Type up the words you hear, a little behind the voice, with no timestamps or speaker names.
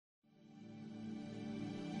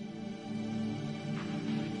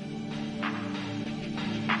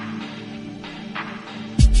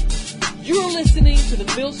You're listening to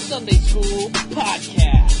the Mill Sunday School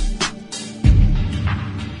podcast.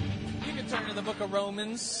 You can turn to the book of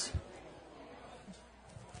Romans.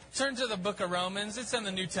 Turn to the book of Romans. It's in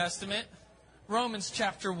the New Testament. Romans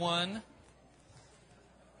chapter 1.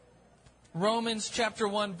 Romans chapter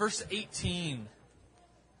 1, verse 18.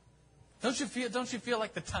 Don't you feel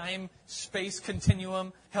like the time-space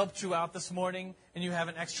continuum helped you out this morning and you have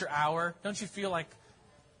an extra hour? Don't you feel like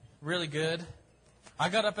really good? I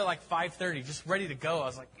got up at like 5:30, just ready to go. I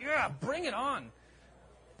was like, yeah, bring it on.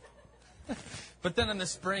 But then in the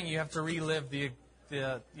spring, you have to relive the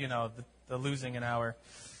losing an hour.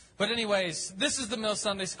 But anyways, this is the Mill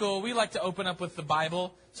Sunday School. We like to open up with the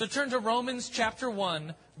Bible. So turn to Romans chapter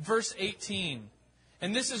 1, verse 18.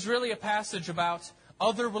 And this is really a passage about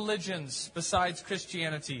other religions besides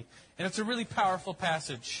Christianity. And it's a really powerful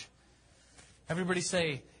passage. Everybody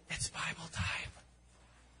say, it's Bible time.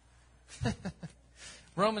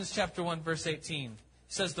 Romans chapter 1, verse 18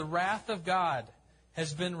 says, the wrath of God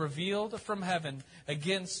has been revealed from heaven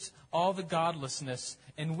against all the godlessness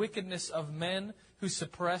and wickedness of men who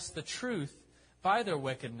suppress the truth by their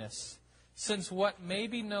wickedness, since what may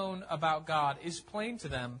be known about God is plain to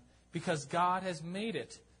them, because God has made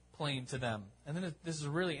it plain to them. And then this is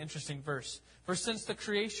a really interesting verse. For since the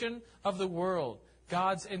creation of the world,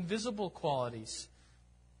 God's invisible qualities,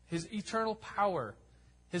 His eternal power,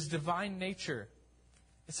 His divine nature,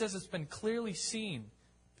 it says it's been clearly seen,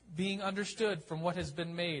 being understood from what has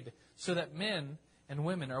been made, so that men and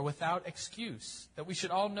women are without excuse, that we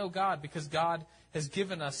should all know God, because God has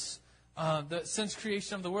given us, since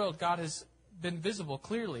creation of the world, God has been visible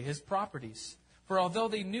clearly, His properties. For although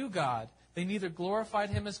they knew God, they neither glorified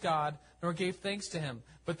Him as God nor gave thanks to Him,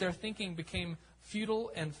 but their thinking became futile,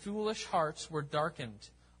 and foolish hearts were darkened.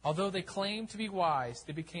 Although they claimed to be wise,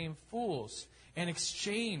 they became fools and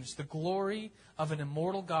exchanged the glory of an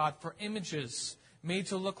immortal God for images made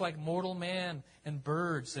to look like mortal man and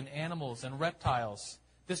birds and animals and reptiles.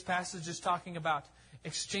 This passage is talking about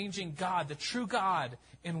exchanging God, the true God,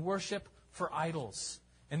 in worship for idols.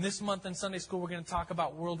 And this month in Sunday school, we're going to talk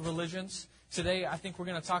about world religions. Today, I think we're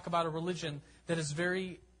going to talk about a religion that is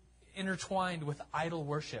very intertwined with idol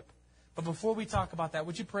worship. But before we talk about that,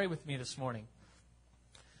 would you pray with me this morning?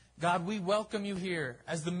 God, we welcome you here.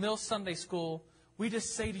 As the Mill Sunday School, we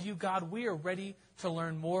just say to you, God, we are ready to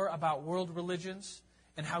learn more about world religions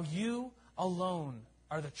and how you alone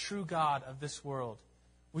are the true God of this world.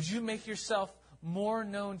 Would you make yourself more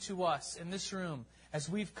known to us in this room as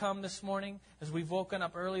we've come this morning, as we've woken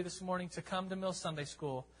up early this morning to come to Mill Sunday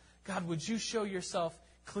School? God, would you show yourself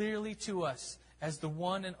clearly to us as the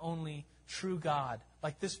one and only true God,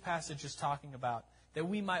 like this passage is talking about, that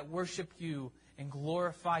we might worship you and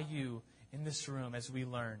glorify you in this room as we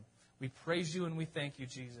learn. We praise you and we thank you,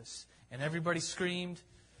 Jesus. And everybody screamed,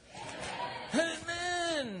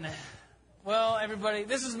 Amen! Well, everybody,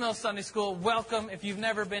 this is Mill Sunday School. Welcome. If you've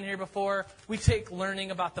never been here before, we take learning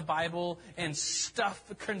about the Bible and stuff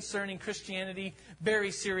concerning Christianity very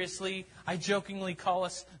seriously. I jokingly call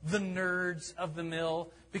us the nerds of the Mill,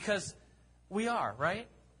 because we are, right?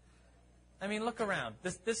 I mean, look around.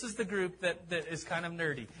 This is the group that is kind of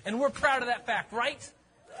nerdy. And we're proud of that fact, right?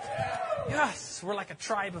 Yes, we're like a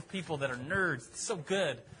tribe of people that are nerds. It's so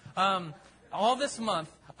good. All this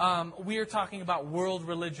month, we are talking about world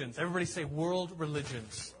religions. Everybody say world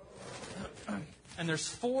religions. And there's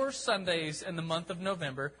 4 Sundays in the month of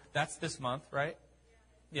November. That's this month, right?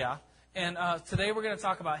 Yeah. And today we're going to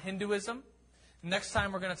talk about Hinduism. Next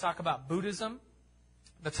time we're going to talk about Buddhism.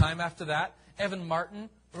 The time after that, Evan Martin.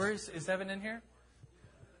 Is Evan in here?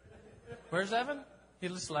 Where's Evan? He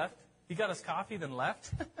just left. He got his coffee, then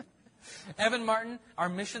left. Evan Martin, our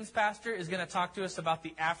missions pastor, is going to talk to us about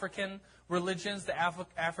the African religions, the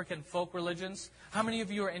African folk religions. How many of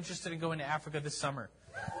you are interested in going to Africa this summer?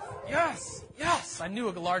 Yes, yes. I knew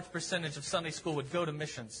a large percentage of Sunday school would go to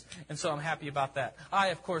missions, and so I'm happy about that. I,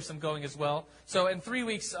 of course, am going as well. So in 3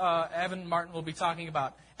 weeks, Evan Martin will be talking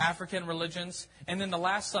about African religions, and then the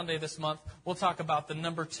last Sunday this month, we'll talk about the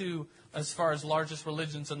number 2 as far as largest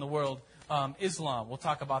religions in the world, Islam. We'll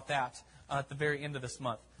talk about that at the very end of this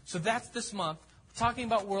month. So that's this month, talking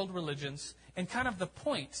about world religions, and kind of the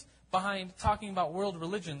point behind talking about world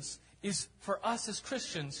religions is for us as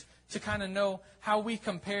Christians to kind of know how we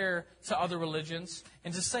compare to other religions,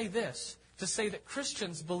 and to say this, to say that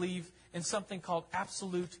Christians believe in something called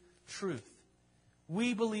absolute truth.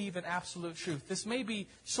 We believe in absolute truth. This may be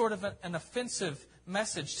sort of an offensive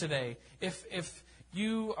message today if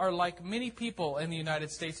you are like many people in the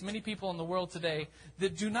United States, many people in the world today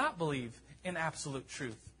that do not believe in absolute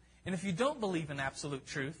truth. And if you don't believe in absolute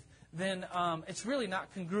truth, then it's really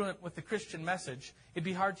not congruent with the Christian message. It'd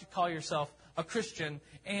be hard to call yourself a Christian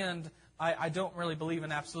and I don't really believe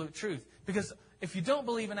in absolute truth. Because if you don't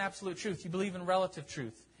believe in absolute truth, you believe in relative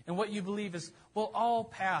truth. And what you believe is, well, all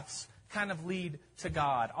paths kind of lead to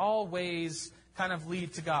God. All ways kind of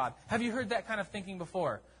lead to God. Have you heard that kind of thinking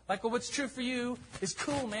before? Like, well, what's true for you is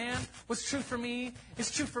cool, man. What's true for me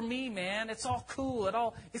is true for me, man. It's all cool.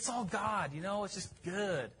 It's all God, you know. It's just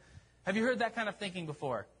good. Have you heard that kind of thinking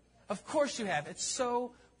before? Of course you have. It's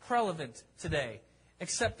so prevalent today.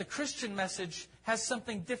 Except the Christian message has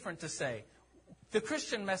something different to say. The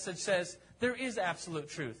Christian message says there is absolute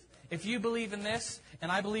truth. If you believe in this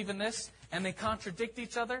and I believe in this and they contradict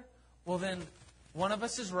each other, well then one of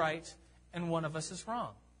us is right and one of us is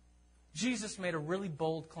wrong. Jesus made a really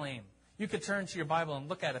bold claim. You could turn to your Bible and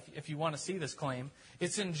look at it if you want to see this claim.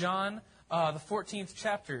 It's in John, the 14th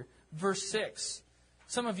chapter, verse 6.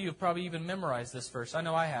 Some of you have probably even memorized this verse. I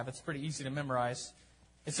know I have. It's pretty easy to memorize.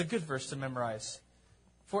 It's a good verse to memorize.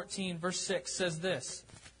 14, verse 6 says this.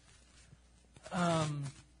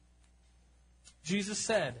 Jesus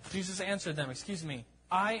answered them,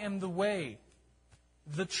 I am the way,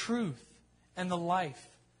 the truth, and the life.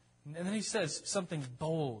 And then he says something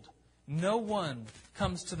bold. No one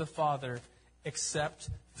comes to the Father except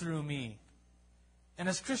through me. And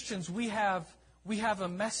as Christians, we have a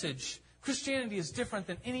message. Christianity is different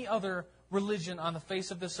than any other religion on the face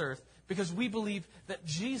of this earth because we believe that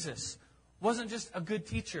Jesus wasn't just a good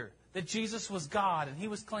teacher, that Jesus was God, and he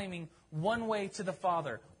was claiming one way to the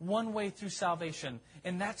Father, one way through salvation,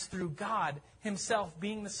 and that's through God himself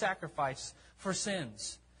being the sacrifice for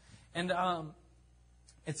sins. And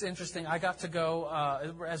it's interesting, I got to go,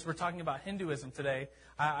 as we're talking about Hinduism today,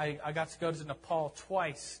 I got to go to Nepal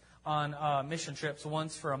twice on mission trips,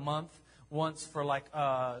 once for a month, once for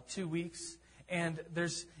 2 weeks. And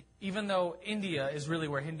even though India is really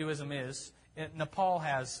where Hinduism is, Nepal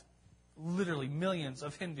has literally millions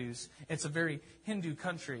of Hindus. It's a very Hindu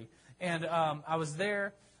country. And I was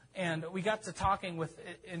there, and we got to talking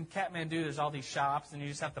in Kathmandu, there's all these shops, and you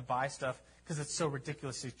just have to buy stuff because it's so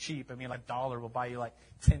ridiculously cheap. I mean, $1 will buy you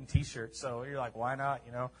 10 T-shirts. So you're like, why not?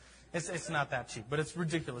 You know, it's not that cheap, but it's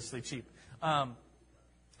ridiculously cheap. And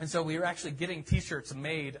so we were actually getting T-shirts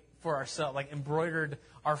made for ourselves, embroidered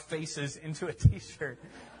our faces into a T-shirt.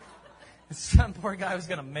 Some poor guy was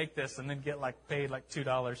going to make this and then get paid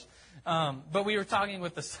 $2. But we were talking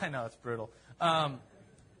with the... I know, it's brutal.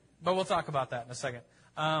 But we'll talk about that in a second.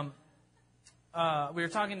 We were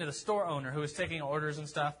talking to the store owner who was taking orders and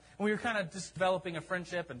stuff. And we were kind of just developing a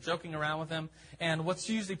friendship and joking around with him. And what's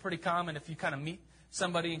usually pretty common if you kind of meet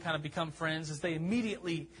somebody and kind of become friends is they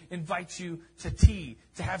immediately invite you to tea,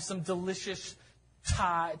 to have some delicious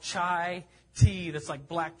chai tea that's like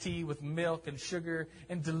black tea with milk and sugar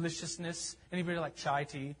and deliciousness. Anybody like chai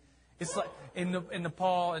tea? It's like in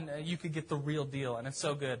Nepal, and you could get the real deal, and it's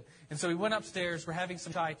so good. And so we went upstairs. We're having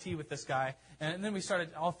some chai tea with this guy, and then we started.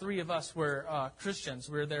 All three of us were Christians.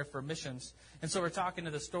 We were there for missions, and so we're talking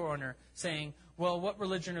to the store owner, saying, "Well, what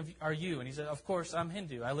religion are you?" And he said, "Of course, I'm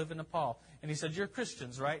Hindu. I live in Nepal." And he said, "You're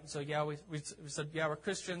Christians, right?" And so we said, "Yeah, we're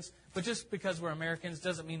Christians." But just because we're Americans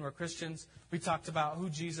doesn't mean we're Christians. We talked about who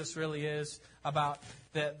Jesus really is, about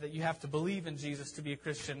that you have to believe in Jesus to be a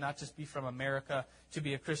Christian, not just be from America to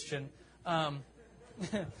be a Christian.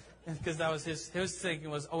 Because that was his thinking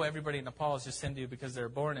was, everybody in Nepal is just Hindu because they were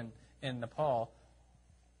born in Nepal.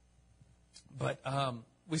 But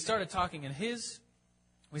we started talking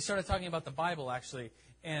about the Bible, actually.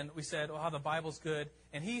 And we said, how the Bible's good.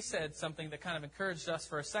 And he said something that kind of encouraged us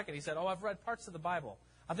for a second. He said, I've read parts of the Bible.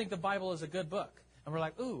 I think the Bible is a good book. And we're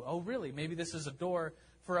like, really? Maybe this is a door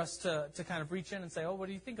for us to kind of reach in and say, what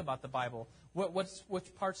do you think about the Bible?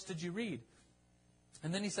 Which parts did you read?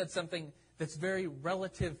 And then he said something that's very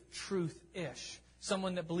relative truth-ish.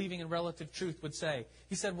 Someone that believing in relative truth would say.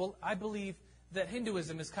 He said, I believe that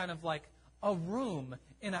Hinduism is kind of like a room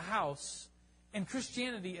in a house, and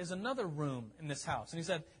Christianity is another room in this house. And he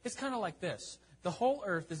said, it's kind of like this. The whole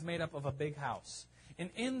earth is made up of a big house. And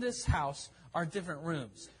in this house are different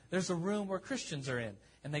rooms. There's a room where Christians are in,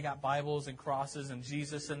 and they got Bibles and crosses and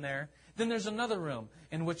Jesus in there. Then there's another room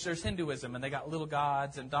in which there's Hinduism, and they got little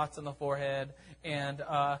gods and dots on the forehead and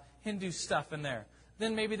Hindu stuff in there.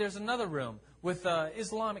 Then maybe there's another room with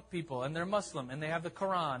Islamic people, and they're Muslim, and they have the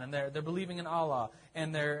Quran, and they're believing in Allah,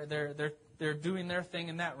 and they're doing their thing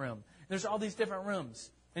in that room. There's all these different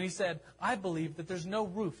rooms. And he said, I believe that there's no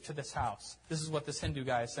roof to this house. This is what this Hindu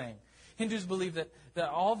guy is saying. Hindus believe that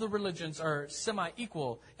all the religions are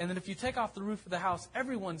semi-equal, and that if you take off the roof of the house,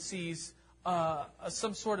 everyone sees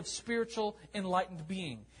some sort of spiritual enlightened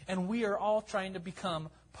being. And we are all trying to become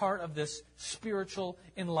part of this spiritual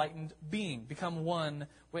enlightened being, become one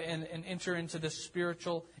and enter into this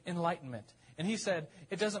spiritual enlightenment. And he said,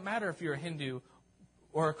 it doesn't matter if you're a Hindu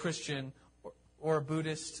or a Christian or a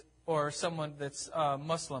Buddhist or someone that's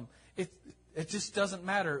Muslim. It just doesn't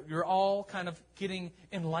matter. You're all kind of getting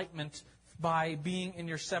enlightenment by being in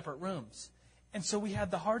your separate rooms. And so we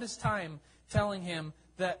had the hardest time telling him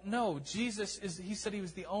that, no, Jesus he said he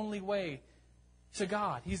was the only way to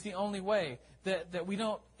God. He's the only way. That we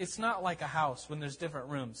don't, it's not like a house when there's different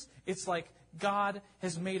rooms. It's like God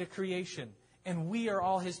has made a creation, and we are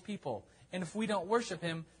all His people. And if we don't worship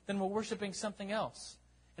Him, then we're worshiping something else.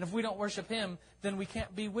 And if we don't worship Him, then we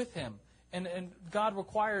can't be with Him. And God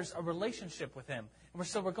requires a relationship with Him. And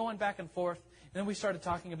so we're going back and forth. And then we started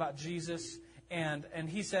talking about Jesus. And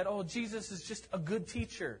he said, oh, Jesus is just a good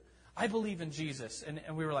teacher. I believe in Jesus. And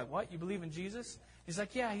we were like, what? You believe in Jesus? He's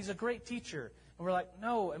like, yeah, He's a great teacher. And we're like,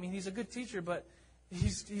 no, I mean, He's a good teacher, but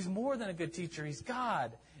He's more than a good teacher. He's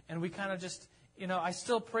God. And we kind of just, I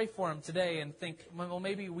still pray for Him today and think, well,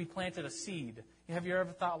 maybe we planted a seed. Have you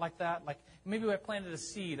ever thought like that? Like, maybe we planted a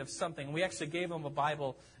seed of something. We actually gave him a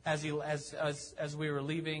Bible as we were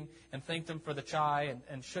leaving and thanked him for the chai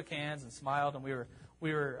and shook hands and smiled. And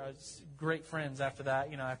we were great friends after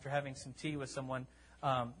that. After having some tea with someone,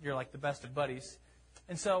 you're like the best of buddies.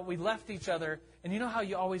 And so we left each other. And you know how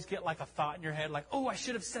you always get like a thought in your head, like, oh, I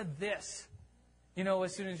should have said this.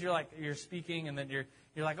 As soon as you're speaking, and then you're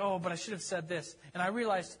like, oh, but I should have said this. And I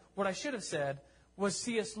realized what I should have said was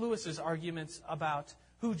C.S. Lewis's arguments about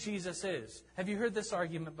who Jesus is. Have you heard this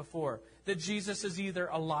argument before? That Jesus is either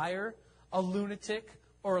a liar, a lunatic,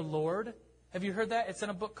 or a Lord? Have you heard that? It's in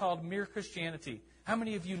a book called Mere Christianity. How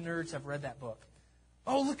many of you nerds have read that book?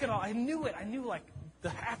 Oh, look at all. I knew it. I knew like the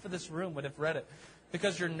half of this room would have read it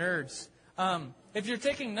because you're nerds. If you're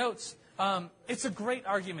taking notes, it's a great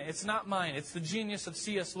argument. It's not mine. It's the genius of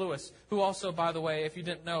C.S. Lewis, who also, by the way, if you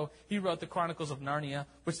didn't know, he wrote the Chronicles of Narnia,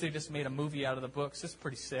 which they just made a movie out of the books. It's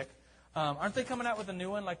pretty sick. Aren't they coming out with a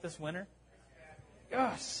new one like this winter?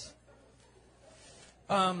 Yes.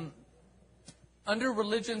 Under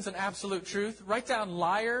religions and absolute truth, write down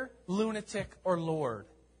liar, lunatic, or Lord.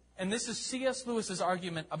 And this is C.S. Lewis's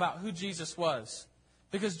argument about who Jesus was.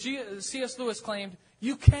 Because C.S. Lewis claimed,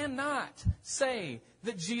 you cannot say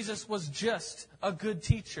that Jesus was just a good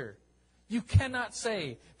teacher. You cannot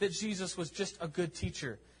say that Jesus was just a good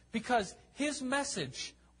teacher. Because His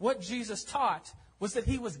message, what Jesus taught, was that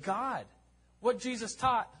He was God. What Jesus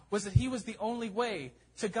taught was that He was the only way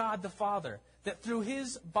to God the Father. That through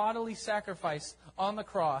His bodily sacrifice on the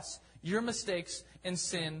cross, your mistakes and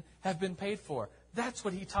sin have been paid for. That's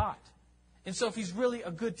what He taught. And so if He's really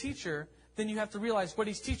a good teacher, then you have to realize what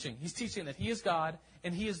He's teaching. He's teaching that He is God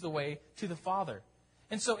and He is the way to the Father.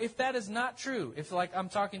 And so if that is not true, if like I'm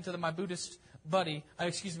talking to my Buddhist buddy,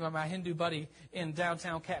 my Hindu buddy in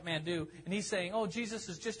downtown Kathmandu, and he's saying, oh, Jesus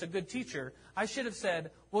is just a good teacher, I should have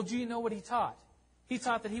said, well, do you know what He taught? He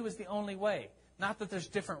taught that He was the only way. Not that there's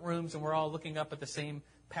different rooms and we're all looking up at the same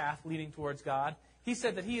path leading towards God. He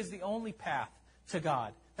said that He is the only path to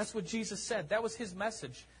God. That's what Jesus said. That was His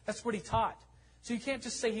message. That's what He taught. So you can't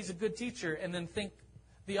just say He's a good teacher and then think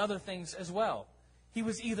the other things as well. He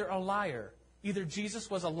was either a liar. Either Jesus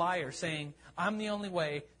was a liar saying, I'm the only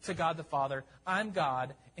way to God the Father. I'm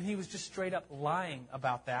God. And He was just straight up lying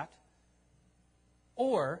about that.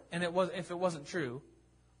 Or, if it wasn't true,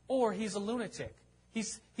 or He's a lunatic.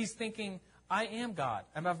 He's thinking, I am God.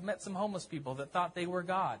 And I've met some homeless people that thought they were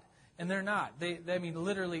God. And they're not.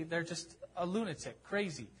 Literally, they're just a lunatic,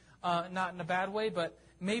 crazy. Not in a bad way, but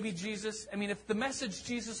maybe Jesus, if the message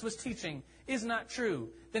Jesus was teaching is not true,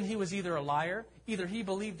 then He was either a liar, either He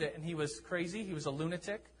believed it and He was crazy, He was a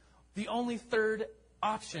lunatic. The only third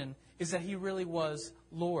option is that He really was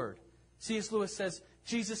Lord. C.S. Lewis says,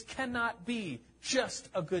 Jesus cannot be just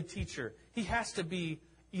a good teacher. He has to be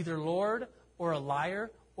either Lord or a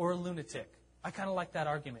liar or a lunatic. I kind of like that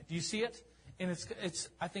argument. Do you see it? And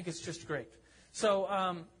I think it's just great.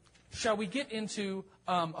 So, shall we get into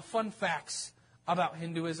fun facts about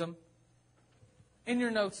Hinduism? In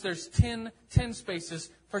your notes, there's 10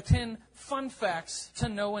 spaces for 10 fun facts to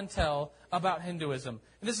know and tell about Hinduism.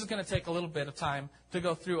 And this is going to take a little bit of time to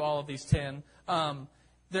go through all of these 10.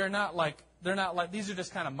 They're not like these are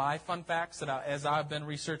just kind of my fun facts that as I've been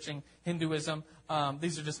researching Hinduism.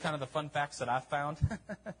 These are just kind of the fun facts that I've found.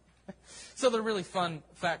 So they're really fun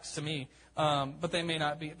facts to me, but they may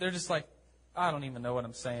not be. They're just like, I don't even know what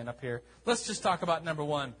I'm saying up here. Let's just talk about number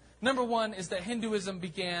one. Number one is that Hinduism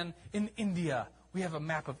began in India. We have a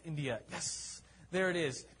map of India. Yes. there it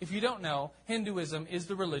is. If you don't know, Hinduism is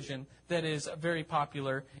the religion that is very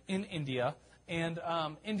popular in India. And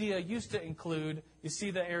India used to include, you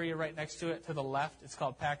see the area right next to it to the left, it's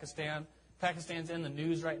called Pakistan. Pakistan's in the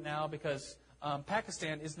news right now because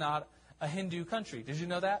Pakistan is not a Hindu country. Did you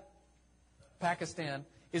know that? Pakistan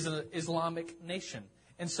is an Islamic nation.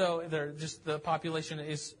 And so the population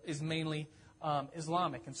is mainly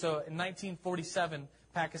Islamic. And so in 1947,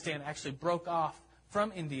 Pakistan actually broke off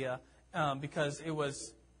from India because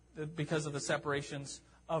of the separations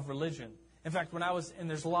of religion. In fact,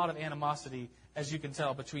 there's a lot of animosity, as you can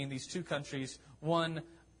tell, between these two countries. One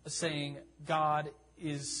saying God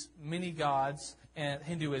is many gods, and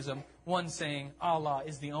Hinduism. One saying Allah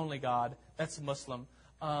is the only God. That's Muslim.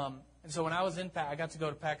 And so when I was I got to go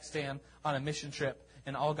to Pakistan on a mission trip,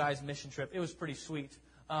 an all-guys mission trip. It was pretty sweet.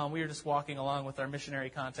 We were just walking along with our missionary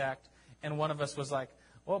contact, and one of us was like,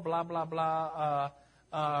 well, blah, blah, blah,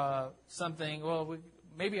 something. Well,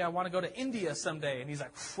 maybe I want to go to India someday. And he's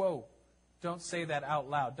like, whoa, don't say that out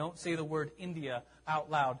loud. Don't say the word India out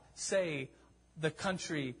loud. Say the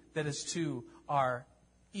country that is to our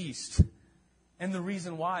east. And the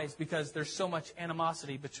reason why is because there's so much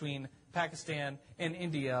animosity between Pakistan and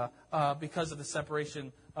India because of the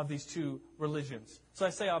separation of these two religions. So I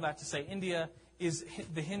say all that to say India is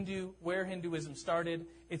where Hinduism started.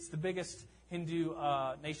 It's the biggest Hindu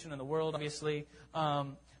nation in the world, obviously.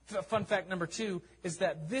 Fun fact number 2 is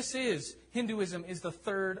that Hinduism is the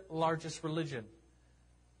third largest religion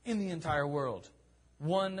in the entire world.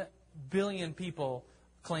 1 billion people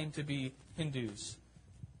claim to be Hindus.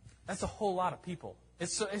 That's a whole lot of people.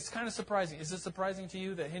 It's kind of surprising. Is it surprising to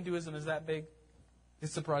you that Hinduism is that big?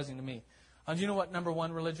 It's surprising to me. Do you know what number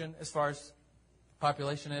 1 religion as far as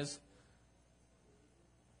population is?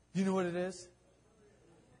 You know what it is?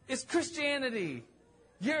 It's Christianity.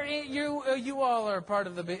 You all are part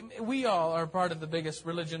of we all are part of the biggest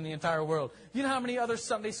religion in the entire world. You know how many other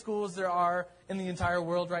Sunday schools there are in the entire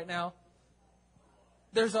world right now?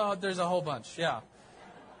 There's a whole bunch, yeah.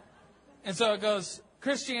 And so it goes,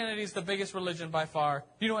 Christianity is the biggest religion by far.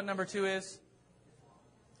 Do you know what number 2 is?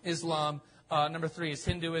 Islam. Number 3 is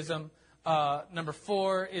Hinduism. Number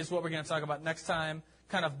 4 is what we're going to talk about next time.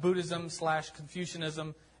 Kind of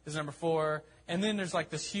Buddhism/Confucianism is number 4. And then there's like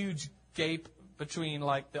this huge gap between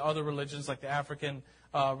like the other religions, like the African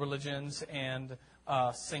religions and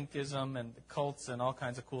Sikhism and cults and all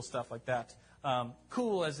kinds of cool stuff like that.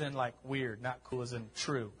 Cool as in like weird, not cool as in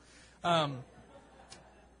true. Fun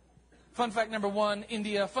fact number 1,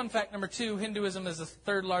 India. Fun fact number 2, Hinduism is the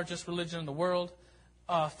third largest religion in the world.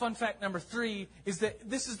 Fun fact number 3 is that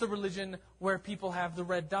this is the religion where people have the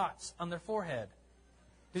red dots on their forehead.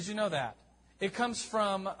 Did you know that? It comes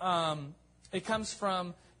from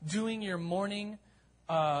doing your morning,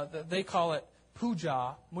 they call it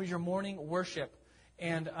puja, your morning worship.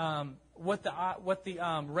 And what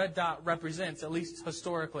the red dot represents, at least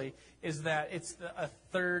historically, is that it's a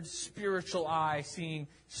third spiritual eye seeing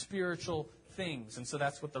spiritual things. And so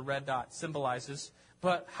that's what the red dot symbolizes.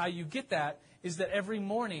 But how you get that is that every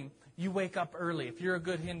morning you wake up early. If you're a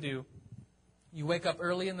good Hindu, you wake up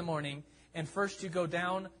early in the morning, and first you go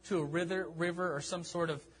down to a river or some sort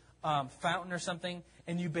of fountain or something,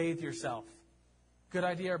 and you bathe yourself. Good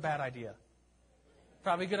idea or bad idea?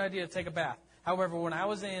 Probably a good idea to take a bath. However, when I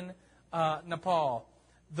was in Nepal,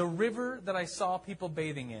 the river that I saw people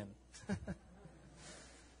bathing in,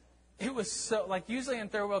 it was so, like usually in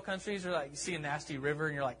third world countries, you're like, you see a nasty river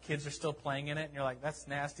and you're like, kids are still playing in it. And you're like, that's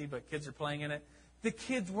nasty, but kids are playing in it. The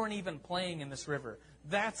kids weren't even playing in this river.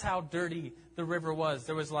 That's how dirty the river was.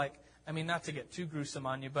 There was like, I mean, not to get too gruesome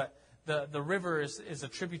on you, but the river is a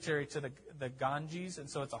tributary to the Ganges, and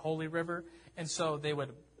so it's a holy river. And so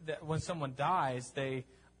when someone dies, they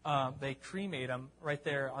cremate them right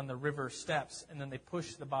there on the river steps, and then they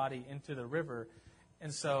push the body into the river.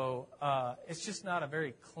 And so it's just not a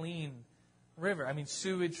very clean river. I mean,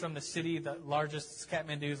 sewage from the city, the largest,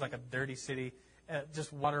 Kathmandu is like a dirty city.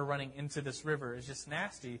 Just water running into this river is just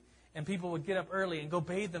nasty. And people would get up early and go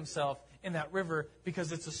bathe themselves in that river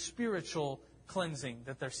because it's a spiritual cleansing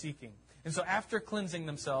that they're seeking. And so after cleansing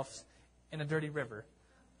themselves in a dirty river,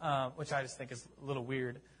 which I just think is a little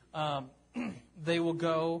weird, they will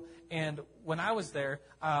go, and when I was there,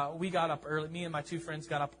 we got up early. Me and my 2 friends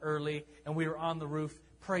got up early, and we were on the roof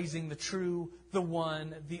praising the true, the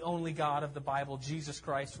one, the only God of the Bible, Jesus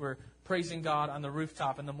Christ. We're praising God on the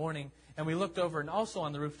rooftop in the morning, and we looked over, and also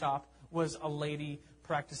on the rooftop was a lady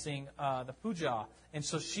practicing the puja. And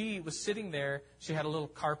so she was sitting there. She had a little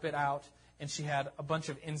carpet out, and she had a bunch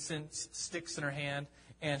of incense sticks in her hand.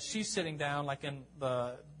 And she's sitting down like in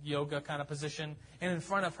the yoga kind of position. And in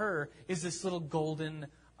front of her is this little golden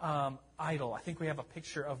idol. I think we have a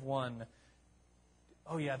picture of one.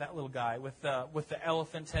 Oh yeah, that little guy with the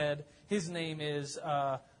elephant head. His name is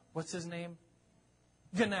what's his name?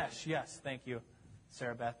 Ganesh. Yes, thank you,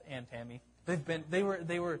 Sarah Beth and Tammy. They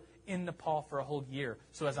were in Nepal for a whole year.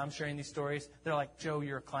 So as I'm sharing these stories, they're like, Joe,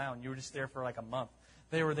 you're a clown. You were just there for like a month.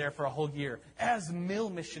 They were there for a whole year as mill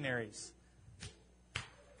missionaries.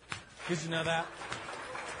 Did you know that?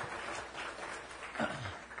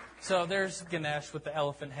 So there's Ganesh with the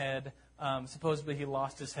elephant head. Supposedly he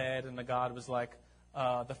lost his head, and the god was like,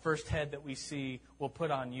 the first head that we see we'll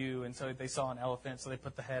put on you. And so they saw an elephant, so they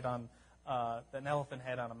put the head on an elephant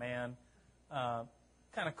head on a man.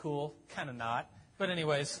 Kind of cool, kind of not. But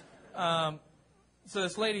anyways, so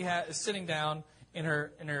this lady is sitting down in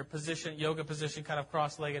her position, yoga position, kind of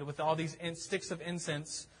cross-legged, with all these sticks of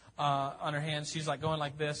incense on her hands. She's like going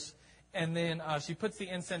like this. And then she puts the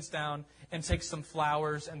incense down and takes some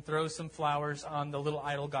flowers and throws some flowers on the little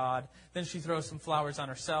idol god. Then she throws some flowers on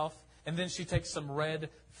herself. And then she takes some red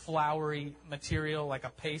flowery material, like a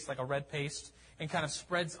paste, like a red paste, and kind of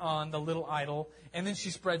spreads on the little idol. And then she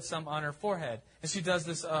spreads some on her forehead. And she does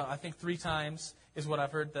this, I think, 3 times is what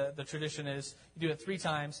I've heard the tradition is. You do it 3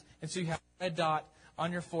 times. And so you have a red dot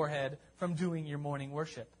on your forehead from doing your morning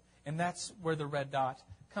worship. And that's where the red dot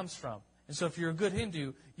comes from. And so if you're a good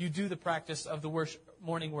Hindu, you do the practice of the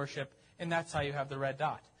morning worship, and that's how you have the red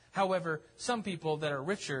dot. However, some people that are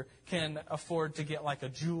richer can afford to get like a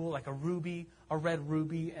jewel, like a ruby, a red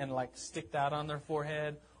ruby, and like stick that on their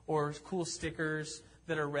forehead, or cool stickers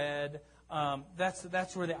that are red.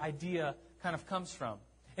 That's where the idea kind of comes from.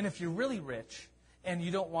 And if you're really rich and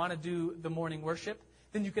you don't want to do the morning worship,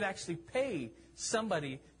 then you could actually pay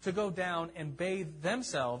somebody to go down and bathe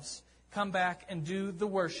themselves, come back and do the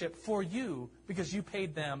worship for you because you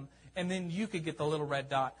paid them, and then you could get the little red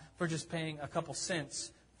dot for just paying a couple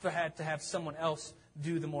cents to have someone else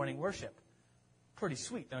do the morning worship. Pretty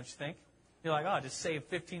sweet, don't you think? You're like, oh, I just saved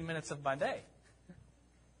 15 minutes of my day.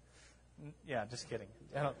 Yeah, just kidding.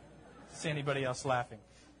 I don't see anybody else laughing.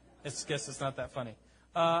 I guess it's not that funny.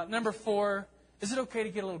 Number 4, is it okay to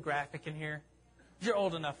get a little graphic in here? You're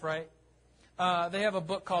old enough, right? They have a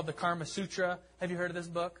book called the Karma Sutra. Have you heard of this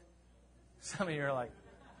book? Some of you are like...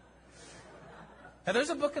 Now, there's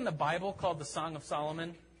a book in the Bible called the Song of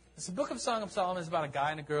Solomon. The book of Song of Solomon is about a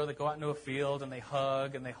guy and a girl that go out into a field and they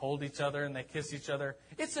hug and they hold each other and they kiss each other.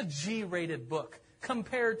 It's a G-rated book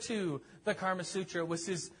compared to the Karma Sutra, which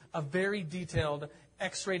is a very detailed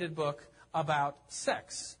X-rated book about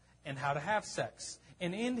sex and how to have sex.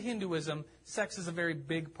 And in Hinduism, sex is a very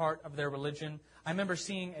big part of their religion. I remember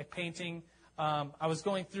seeing a painting. I was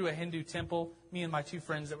going through a Hindu temple, me and my 2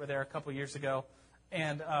 friends that were there a couple years ago,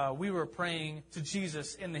 and we were praying to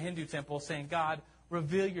Jesus in the Hindu temple, saying, God,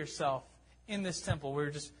 reveal yourself in this temple. We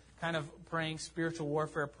were just kind of praying spiritual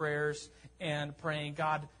warfare prayers and praying,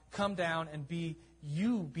 God, come down and be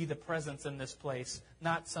the presence in this place,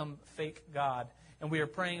 not some fake God. And we were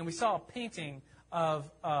praying, and we saw a painting of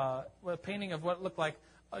what looked like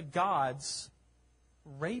gods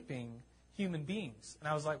raping human beings. And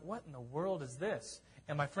I was like, what in the world is this?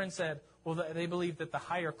 And my friend said, well, they believe that the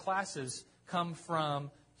higher classes come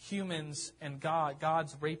from humans and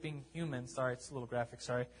God's raping humans. Sorry, it's a little graphic,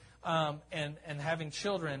 sorry. And having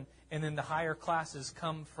children, and then the higher classes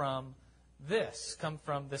come from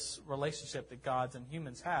this relationship that gods and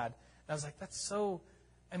humans had. And I was like, that's so,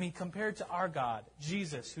 compared to our God,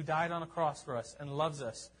 Jesus, who died on a cross for us and loves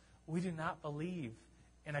us, we do not believe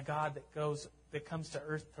in a God that comes to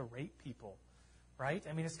earth to rape people, right?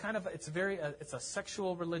 It's a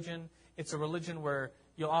sexual religion. It's a religion where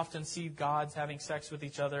you'll often see gods having sex with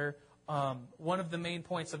each other. One of the main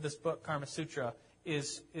points of this book, Karma Sutra,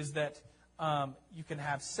 is that you can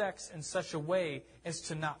have sex in such a way as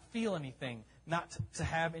to not feel anything, not to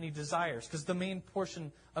have any desires. Because the main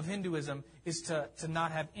portion of Hinduism is to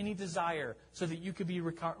not have any desire so that you could be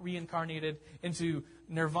reincarnated into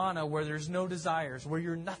nirvana where there's no desires, where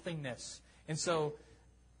you're nothingness. And so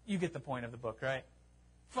you get the point of the book, right?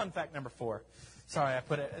 Fun fact number 4. Sorry, I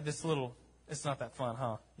put it this little... It's not that fun,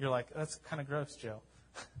 huh? You're like, that's kind of gross, Joe.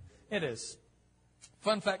 It is.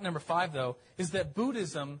 Fun fact number 5, though, is that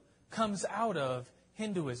Buddhism comes out of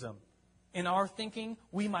Hinduism. In our thinking,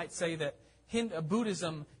 we might say that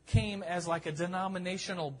Buddhism came as like a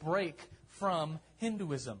denominational break from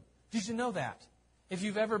Hinduism. Did you know that? If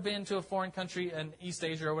you've ever been to a foreign country in East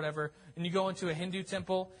Asia or whatever, and you go into a Hindu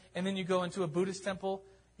temple, and then you go into a Buddhist temple,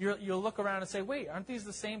 you'll look around and say, wait, aren't these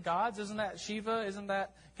the same gods? Isn't that Shiva? Isn't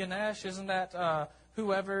that Ganesh? Isn't that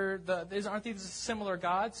whoever? Aren't these similar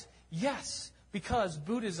gods? Yes, because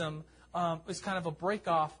Buddhism is kind of a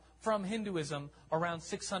break-off from Hinduism around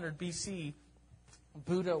 600 BC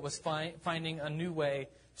Buddha was finding a new way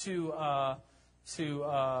to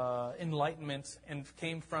enlightenment and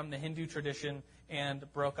came from the Hindu tradition and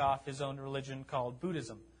broke off his own religion called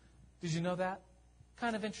Buddhism. Did you know that?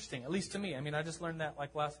 Kind of interesting, at least to me. I mean, I just learned that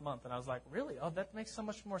like last month, and I was like, really? Oh, that makes so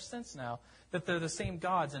much more sense now that they're the same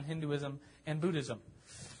gods in Hinduism and Buddhism.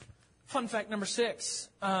 Fun fact number 6.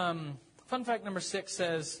 Fun fact number 6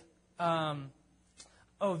 says,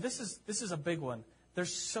 this is a big one.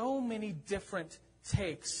 There's so many different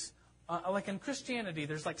takes. Like in Christianity,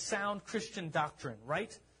 there's like sound Christian doctrine,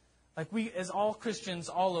 right? Like we, as all Christians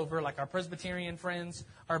all over, like our Presbyterian friends,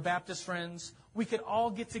 our Baptist friends, we could all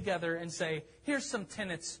get together and say, here's some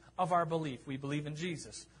tenets of our belief. We believe in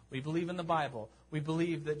Jesus. We believe in the Bible. We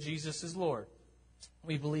believe that Jesus is Lord.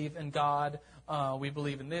 We believe in God. We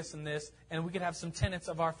believe in this and this. And we could have some tenets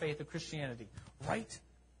of our faith of Christianity, right?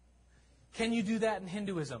 Can you do that in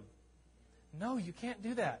Hinduism? No, you can't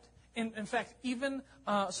do that. In fact, even,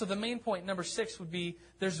 so the main point, number 6, would be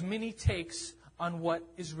there's many takes on what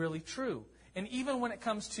is really true. And even when it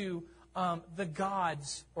comes to the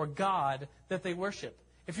gods or God that they worship.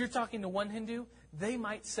 If you're talking to one Hindu, they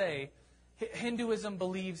might say, Hinduism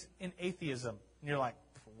believes in atheism. And you're like,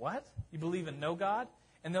 what? You believe in no God?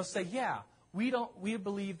 And they'll say, yeah, we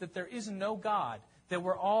believe that there is no God, that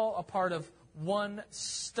we're all a part of one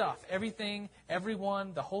stuff. Everything,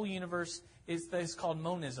 everyone, the whole universe is called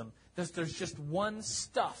monism. There's just one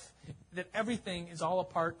stuff, that everything is all a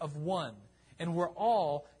part of one. And we're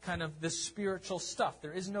all kind of this spiritual stuff.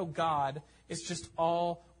 There is no God. It's just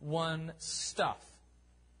all one stuff.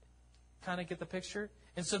 Kind of get the picture?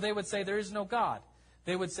 And so they would say there is no God.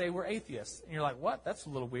 They would say we're atheists. And you're like, what? That's a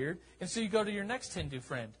little weird. And so you go to your next Hindu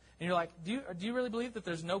friend. And you're like, do you really believe that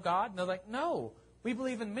there's no God? And they're like, no. We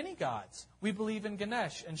believe in many gods. We believe in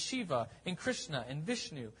Ganesh and Shiva and Krishna and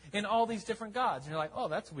Vishnu and all these different gods. And you're like, oh,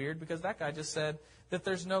 that's weird because that guy just said that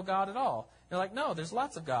there's no God at all. And you're like, no, there's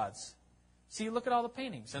lots of gods. See, look at all the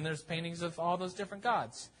paintings, and there's paintings of all those different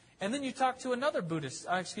gods. And then you talk to another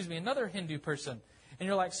another Hindu person, and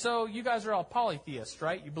you're like, so you guys are all polytheists,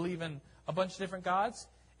 right? You believe in a bunch of different gods?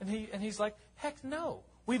 And he's like, heck no.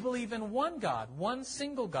 We believe in one God, one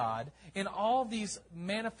single God, in all these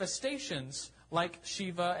manifestations like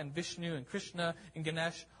Shiva and Vishnu and Krishna and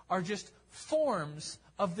Ganesh are just forms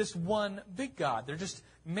of this one big God. They're just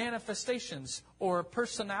manifestations or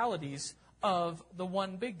personalities of the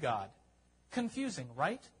one big God. Confusing,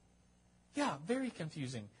 right? Yeah, very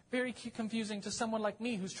confusing. Very confusing to someone like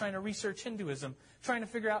me who's trying to research Hinduism, trying to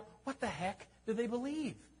figure out what the heck do they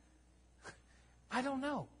believe? I don't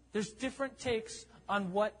know. There's different takes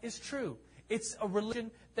on what is true. It's a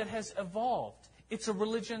religion that has evolved. It's a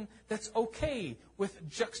religion that's okay with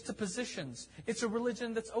juxtapositions. It's a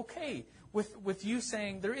religion that's okay with you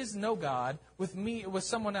saying there is no God, with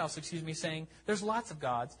someone else, saying there's lots of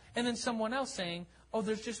gods, and then someone else saying, oh,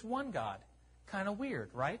 there's just one God. Kind of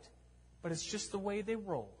weird, right? But it's just the way they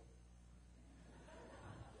roll.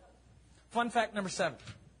 Fun fact number 7.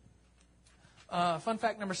 Fun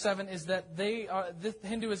fact number 7 is that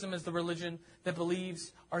Hinduism is the religion that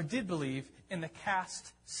believes, or did believe, in the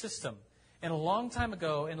caste system. And a long time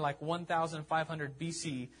ago, in like 1500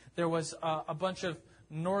 BC, there was a bunch of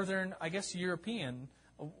northern, I guess European,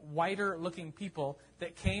 whiter-looking people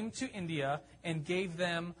that came to India and gave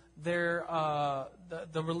them their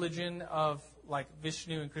the religion of like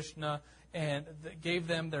Vishnu and Krishna, and gave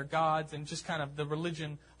them their gods and just kind of the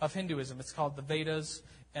religion of Hinduism. It's called the Vedas,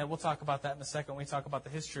 and we'll talk about that in a second when we talk about the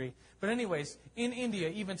history. But anyways, in India,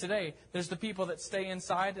 even today, there's the people that stay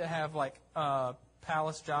inside that have like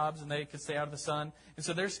palace jobs, and they can stay out of the sun, and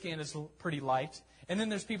so their skin is pretty light. And then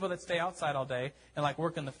there's people that stay outside all day and like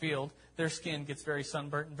work in the field. Their skin gets very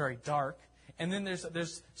sunburnt and very dark. And then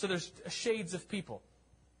there's shades of people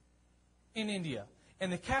in India.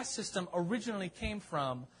 And the caste system originally came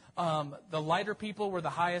from the lighter people were the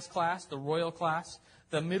highest class, the royal class.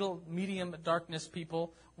 The medium darkness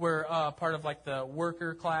people were part of like the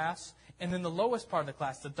worker class. And then the lowest part of the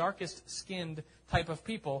class, the darkest skinned type of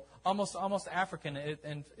people, almost African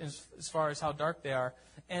as far as how dark they are.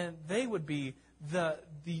 And they would be the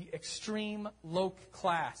extreme low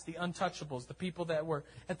class, the untouchables, the people that were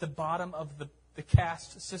at the bottom of the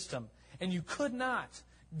caste system. And you could not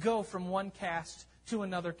go from one caste to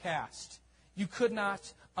another caste. You could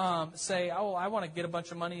not say, oh, I want to get a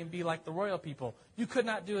bunch of money and be like the royal people. You could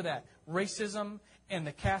not do that. Racism and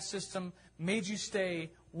the caste system made you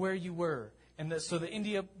stay where you were. And so the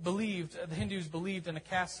Hindus believed in a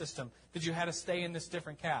caste system, that you had to stay in this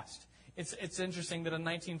different caste. It's interesting that in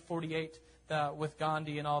 1948, with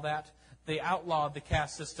Gandhi and all that, they outlawed the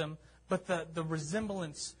caste system, but the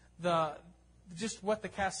resemblance, the just what the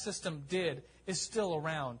caste system did is still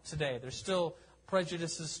around today. There's still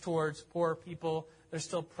prejudices towards poor people. There's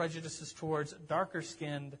still prejudices towards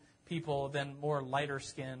darker-skinned people than more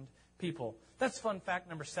lighter-skinned people. That's fun fact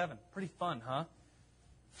number 7. Pretty fun, huh?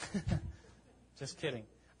 Just kidding.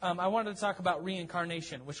 I wanted to talk about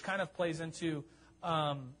reincarnation, which kind of plays into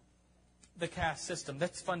the caste system.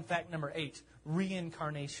 That's fun fact number 8,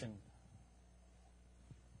 reincarnation.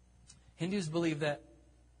 Hindus believe that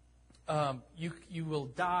you will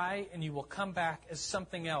die and you will come back as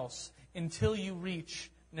something else until you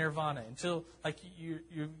reach nirvana. Until, like, you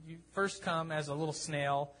first come as a little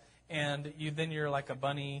snail, and then you're like a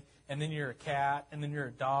bunny, and then you're a cat, and then you're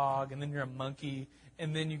a dog, and then you're a monkey,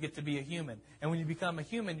 and then you get to be a human. And when you become a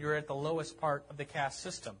human, you're at the lowest part of the caste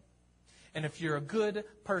system. And if you're a good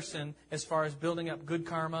person, as far as building up good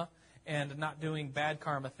karma and not doing bad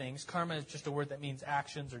karma things, karma is just a word that means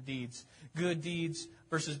actions or deeds. Good deeds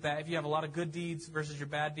versus bad. If you have a lot of good deeds versus your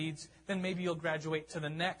bad deeds, then maybe you'll graduate to the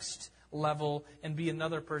next level and be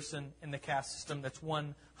another person in the caste system that's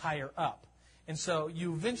one higher up. And so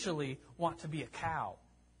you eventually want to be a cow.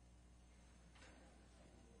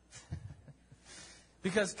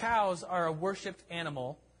 Because cows are a worshipped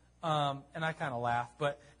animal, and I kind of laugh,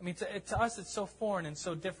 but I mean, to us it's so foreign and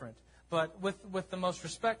so different. But with the most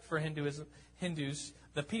respect for Hindus,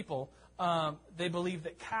 the people, they believe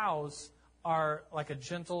that cows are like a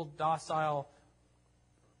gentle, docile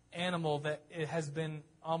animal that it has been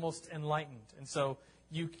almost enlightened. And so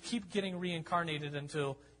you keep getting reincarnated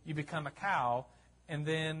until you become a cow, and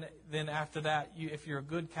then after that, if you're a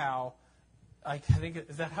good cow, I think,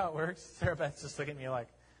 is that how it works? Sarah Beth's just looking at me like,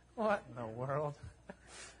 what in the world?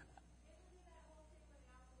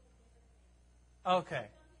 Okay.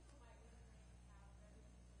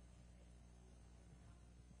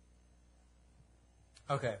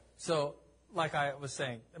 Okay. So, like I was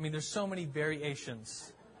saying, I mean, there's so many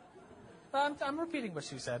variations. I'm repeating what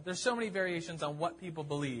she said. There's so many variations on what people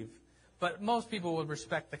believe, but most people would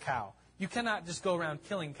respect the cow. You cannot just go around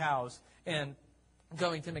killing cows and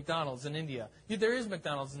going to McDonald's in India. There is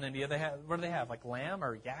McDonald's in India. What do they have? Like lamb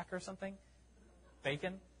or yak or something?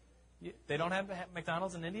 Bacon? They don't have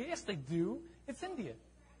McDonald's in India? Yes, they do. It's India.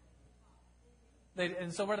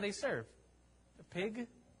 And so what do they serve? A pig?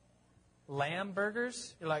 Lamb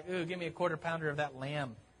burgers? You're like, ooh, give me a quarter pounder of that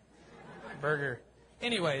lamb burger.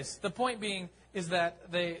 Anyways, the point being is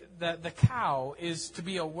that the cow is to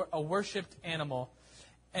be a worshipped animal.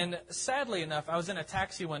 And sadly enough, I was in a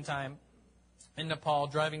taxi one time in Nepal,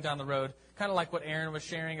 driving down the road, kind of like what Aaron was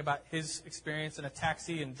sharing about his experience in a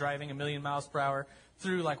taxi and driving 1,000,000 miles per hour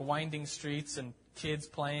through like winding streets and kids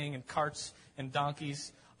playing and carts and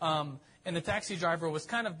donkeys. And the taxi driver was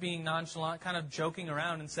kind of being nonchalant, kind of joking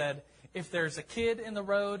around, and said, if there's a kid in the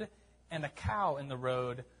road and a cow in the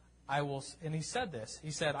road, I will, and he said this,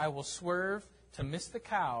 he said, I will swerve to miss the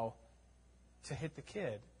cow to hit the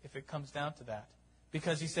kid if it comes down to that.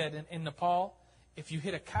 Because he said in Nepal, if you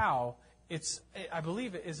hit a cow, I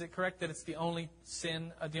believe, is it correct that it's the only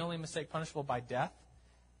sin, the only mistake punishable by death?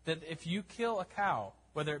 That if you kill a cow,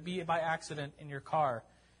 whether it be by accident in your car,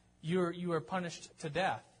 you are punished to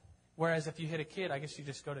death. Whereas if you hit a kid, I guess you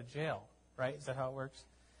just go to jail, right? Is that how it works?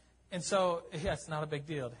 And so, yeah, it's not a big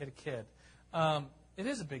deal to hit a kid. It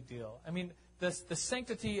is a big deal. I mean, the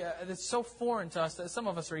sanctity, it's so foreign to us that some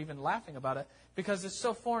of us are even laughing about it because it's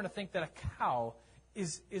so foreign to think that a cow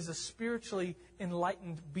is a spiritually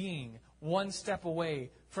enlightened being one step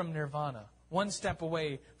away from nirvana, one step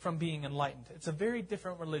away from being enlightened. It's a very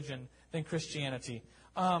different religion than Christianity.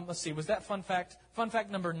 Let's see, was that fun fact? Fun fact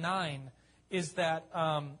number 9 is that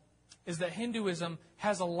Hinduism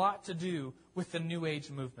has a lot to do with the New Age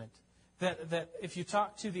movement. That if you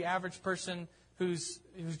talk to the average person who's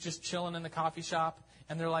just chilling in the coffee shop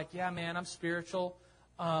and they're like, yeah, man, I'm spiritual,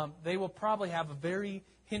 they will probably have a very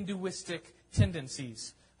Hinduistic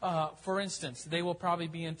tendencies. For instance, they will probably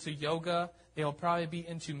be into yoga. They will probably be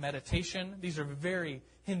into meditation. These are very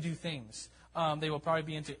Hindu things. They will probably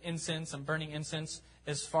be into incense and burning incense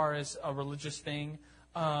as far as a religious thing.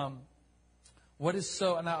 What is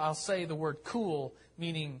so, and I'll say the word cool,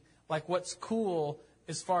 meaning like what's cool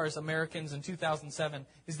as far as Americans in 2007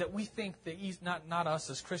 is that we think that not us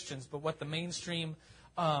as Christians, but what the mainstream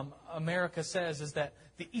America says is that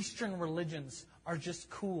the Eastern religions are just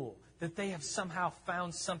cool, that they have somehow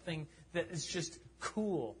found something that is just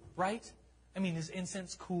cool, right? I mean, is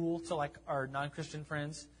incense cool to like our non-Christian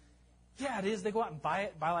friends? Yeah, it is. They go out and buy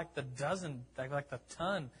like the dozen, like the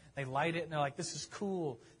ton. They light it and they're like, this is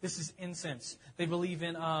cool. This is incense. They believe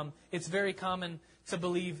in, it's very common to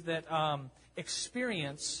believe that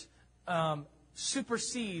experience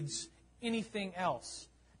supersedes anything else.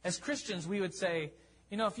 As Christians, we would say,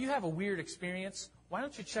 if you have a weird experience, why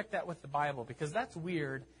don't you check that with the Bible? Because that's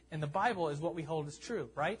weird, and the Bible is what we hold as true,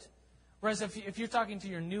 right? Whereas if you're talking to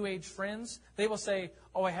your New Age friends, they will say,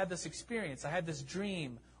 oh, I had this experience. I had this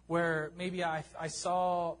dream where maybe I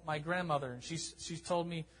saw my grandmother, and she's told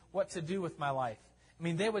me what to do with my life. I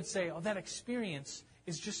mean, they would say, oh, that experience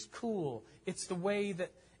is just cool. It's the way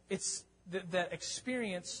that that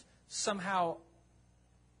experience somehow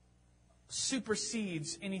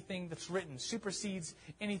supersedes anything that's written, supersedes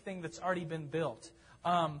anything that's already been built.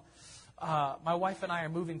 My wife and I are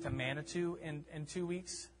moving to Manitou in 2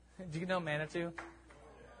 weeks. Do you know Manitou?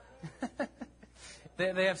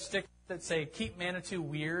 They have stickers that say, keep Manitou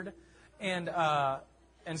weird. And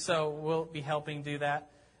so we'll be helping do that.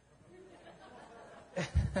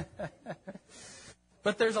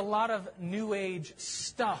 But there's a lot of New Age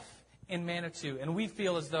stuff in Manitou. And we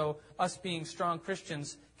feel as though us being strong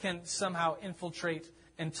Christians can somehow infiltrate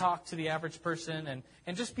and talk to the average person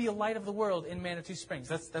and just be a light of the world in Manitou Springs.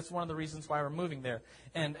 That's one of the reasons why we're moving there.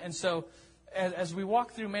 And so as we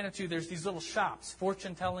walk through Manitou, there's these little shops,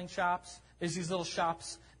 fortune-telling shops. There's these little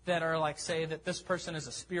shops that are like, say, that this person is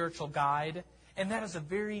a spiritual guide. And that is a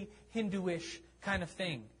very Hindu-ish kind of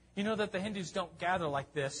thing. You know that the Hindus don't gather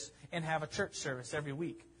like this and have a church service every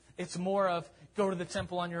week. It's more of go to the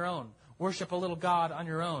temple on your own, worship a little god on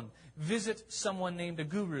your own, visit someone named a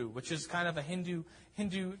guru, which is kind of a Hindu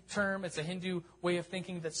term. It's a Hindu way of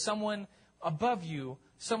thinking that someone above you,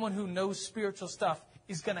 someone who knows spiritual stuff,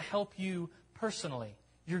 is going to help you personally.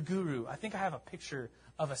 Your guru. I think I have a picture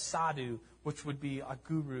of a sadhu, which would be a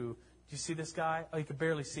guru. Do you see this guy? Oh, you can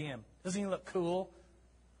barely see him. Doesn't he look cool?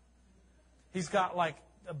 He's got like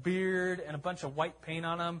a beard and a bunch of white paint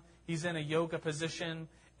on him. He's in a yoga position.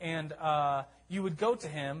 And you would go to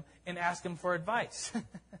him and ask him for advice.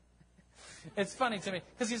 It's funny to me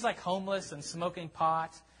because he's like homeless and smoking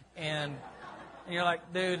pot. And you're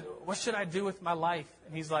like, dude, what should I do with my life?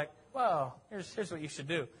 And he's like, well, here's what you should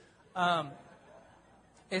do.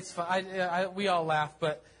 It's fun. We all laugh,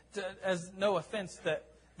 but as no offense that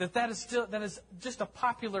is just a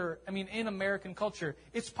popular, in American culture,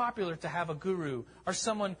 it's popular to have a guru or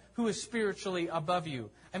someone who is spiritually above you.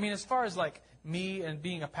 As far as like me and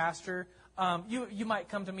being a pastor, you might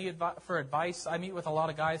come to me for advice. I meet with a lot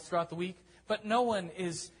of guys throughout the week, but no one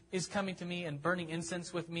is coming to me and burning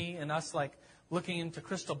incense with me and us like looking into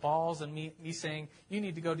crystal balls and me saying, you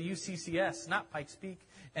need to go to UCCS, not Pikes Peak.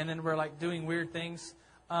 And then we're like doing weird things.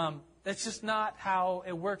 That's just not how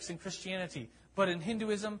it works in Christianity. But in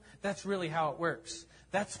Hinduism, that's really how it works.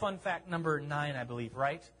 That's fun fact number 9, I believe,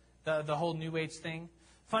 right? The whole New Age thing.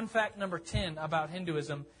 Fun fact number 10 about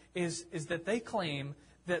Hinduism is that they claim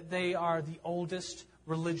that they are the oldest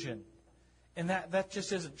religion. And that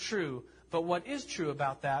just isn't true. But what is true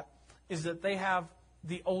about that is that they have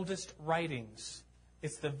the oldest writings.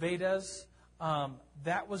 It's the Vedas.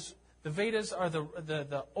 The Vedas are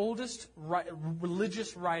the oldest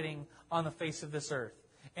religious writing on the face of this earth.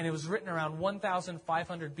 And it was written around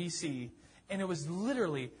 1,500 BC. And it was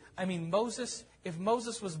literally, Moses, if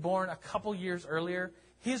Moses was born a couple years earlier,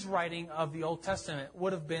 his writing of the Old Testament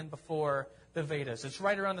would have been before the Vedas. It's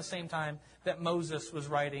right around the same time that Moses was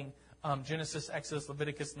writing Genesis, Exodus,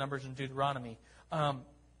 Leviticus, Numbers, and Deuteronomy.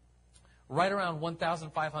 Right around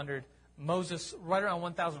 1,500, right around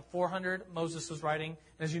 1,400, Moses was writing.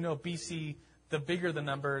 And as you know, BC, the bigger the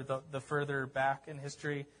number, the further back in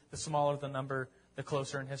history, the smaller the number, the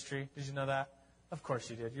closer in history. Did you know that? Of course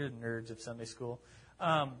you did. You're the nerds of Sunday school.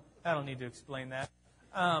 I don't need to explain that.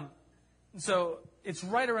 So it's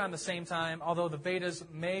right around the same time, although the Vedas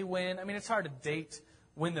may win. It's hard to date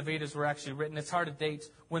when the Vedas were actually written. It's hard to date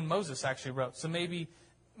when Moses actually wrote. So maybe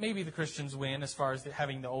the Christians win as far as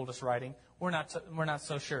having the oldest writing. We're not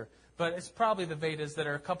so sure. But it's probably the Vedas that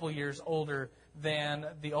are a couple years older than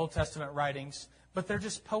the Old Testament writings. But they're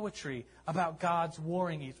just poetry about gods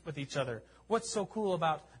warring with each other. What's so cool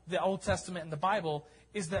about the Old Testament and the Bible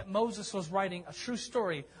is that Moses was writing a true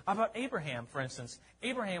story about Abraham, for instance.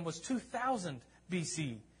 Abraham was 2000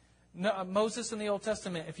 BC. Moses in the Old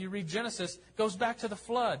Testament, if you read Genesis, goes back to the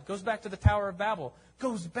flood, goes back to the Tower of Babel,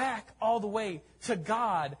 goes back all the way to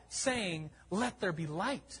God saying, let there be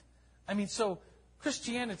light. So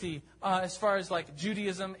Christianity, as far as like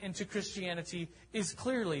Judaism into Christianity, is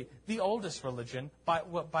clearly the oldest religion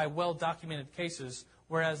by well-documented cases,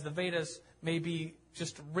 whereas the Vedas may be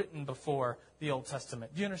just written before the Old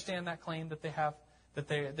Testament. Do you understand that claim that they have? That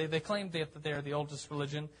they claim that they are the oldest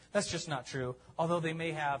religion? That's just not true, although they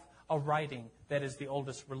may have a writing that is the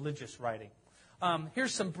oldest religious writing.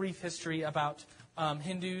 Here's some brief history about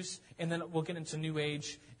Hindus, and then we'll get into New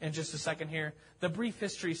Age in just a second here. The brief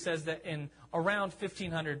history says that in around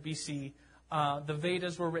 1500 BC, the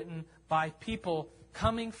Vedas were written by people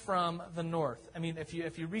coming from the north. I mean, if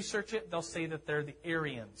you research it, they'll say that they're the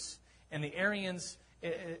Aryans. And the Aryans,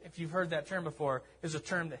 if you've heard that term before, is a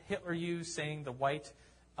term that Hitler used, saying the white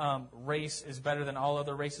race is better than all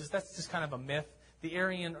other races. That's just kind of a myth. The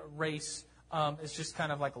Aryan race is just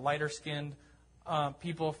kind of like lighter-skinned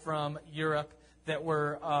people from Europe that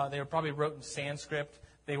they were probably wrote in Sanskrit.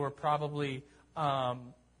 They were probably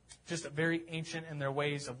just very ancient in their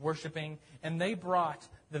ways of worshiping. And they brought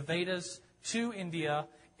the Vedas to India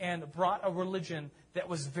and brought a religion that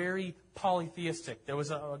was very polytheistic. There was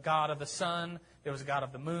a god of the sun, there was a god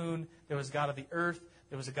of the moon, there was a god of the earth,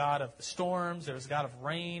 there was a god of the storms, there was a god of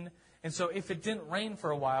rain. And so if it didn't rain for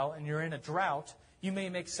a while and you're in a drought, you may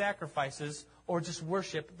make sacrifices or just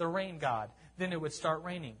worship the rain god. Then it would start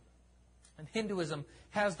raining. And Hinduism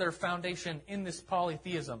has their foundation in this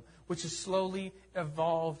polytheism, which has slowly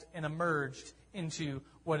evolved and emerged into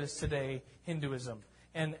what is today Hinduism.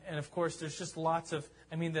 And of course, there's just lots of,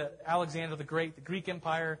 Alexander the Great, the Greek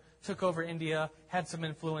Empire, took over India, had some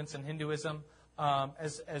influence in Hinduism.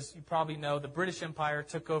 As you probably know, the British Empire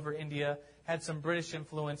took over India, had some British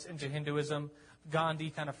influence into Hinduism. Gandhi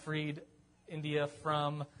kind of freed India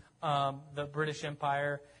from the British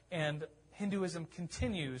Empire. And Hinduism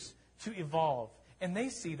continues to evolve. And they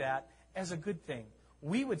see that as a good thing.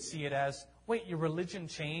 We would see it as, wait, your religion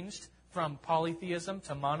changed from polytheism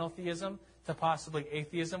to monotheism to possibly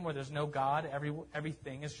atheism where there's no God,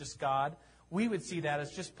 everything is just God. We would see that as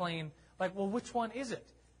just plain like, well, which one is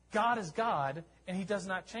it? God is God, and He does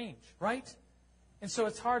not change, right? And so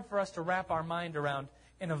it's hard for us to wrap our mind around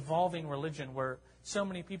an evolving religion where so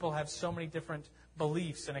many people have so many different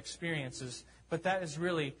beliefs and experiences, but that is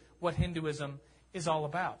really what Hinduism is all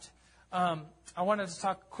about. I wanted to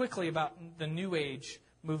talk quickly about the New Age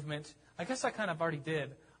movement. I guess I kind of already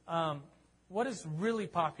did. What is really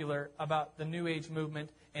popular about the New Age movement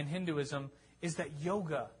and Hinduism is that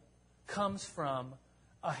yoga comes from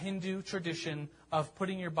a Hindu tradition of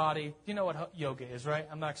putting your body... You know what yoga is, right?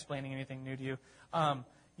 I'm not explaining anything new to you.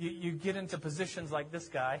 You get into positions like this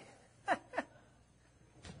guy.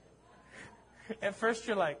 At first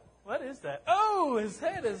you're like, what is that? Oh, his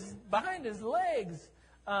head is behind his legs.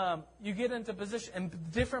 You get into position,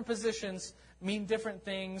 and different positions mean different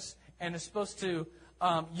things, and it's supposed to...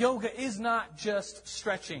 yoga is not just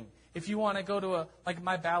stretching. If you want to go to like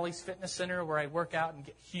my Bally's Fitness Center where I work out and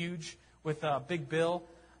get huge with Big Bill,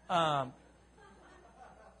 so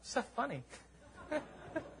funny.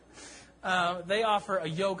 They offer a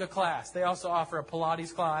yoga class. They also offer a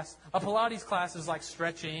Pilates class. A Pilates class is like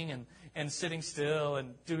stretching and sitting still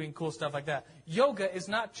and doing cool stuff like that. Yoga is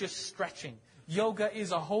not just stretching. Yoga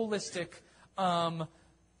is a holistic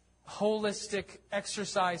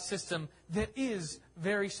exercise system that is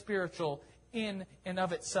very spiritual in and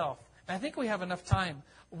of itself. And I think we have enough time.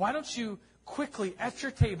 Why don't you quickly, at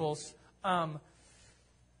your tables,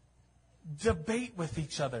 debate with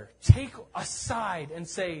each other. Take a side and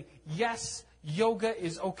say, yes, yoga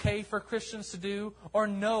is okay for Christians to do, or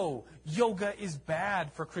no, yoga is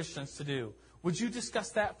bad for Christians to do. Would you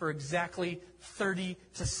discuss that for exactly 30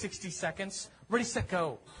 to 60 seconds? Ready, set,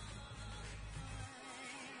 go.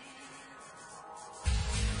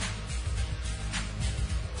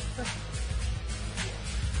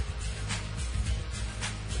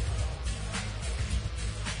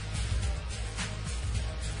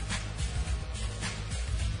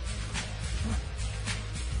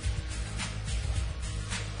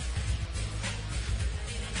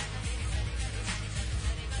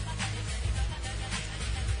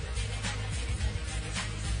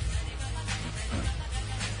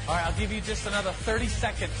 All right, I'll give you just another 30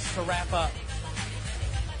 seconds to wrap up.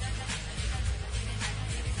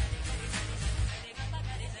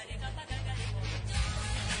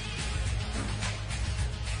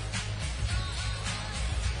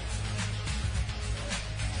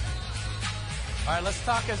 All right, let's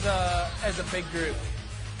talk as a big group.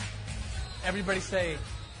 Everybody say.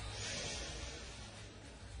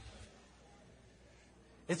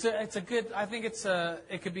 It's a good, I think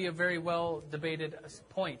it could be a very well debated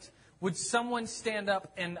point. Would someone stand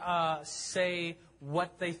up and say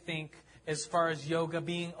what they think as far as yoga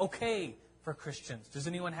being okay for Christians? Does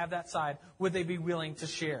anyone have that side? Would they be willing to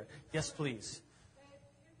share? Yes, please.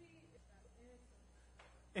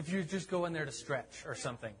 If you just go in there to stretch or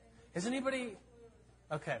something. Has anybody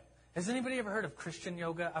ever heard of Christian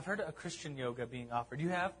yoga? I've heard of Christian yoga being offered. Do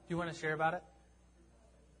you want to share about it?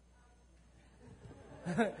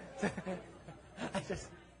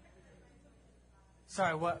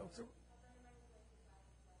 Sorry, what?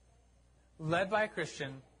 led by a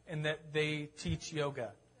Christian in that they teach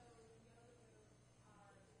yoga.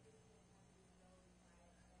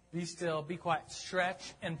 Be still, be quiet,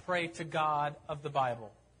 stretch, and pray to God of the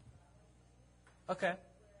Bible. Okay.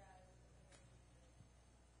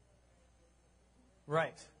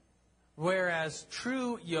 Right. Whereas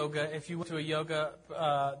true yoga, if you went to a yoga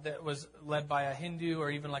that was led by a Hindu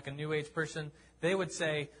or even like a New Age person, they would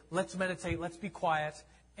say, let's meditate, let's be quiet,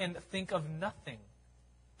 and think of nothing.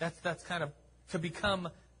 That's kind of, to become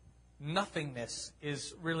nothingness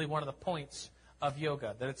is really one of the points of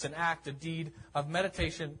yoga. That it's an act, a deed of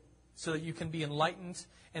meditation so that you can be enlightened.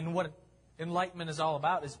 And what enlightenment is all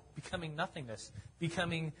about is becoming nothingness.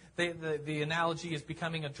 Becoming, the analogy is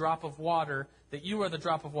becoming a drop of water, that you are the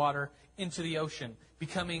drop of water into the ocean.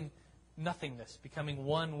 Becoming nothingness. Becoming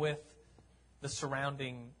one with the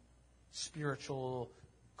surrounding spiritual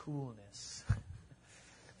coolness.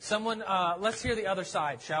 Someone, let's hear the other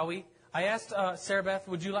side, shall we? I asked Sarah Beth,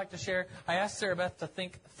 would you like to share? I asked Sarah Beth to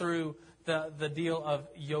think through the deal of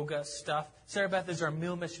yoga stuff. Sarah Beth is our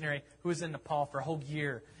meal missionary who was in Nepal for a whole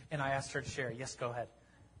year, and I asked her to share. Yes, go ahead.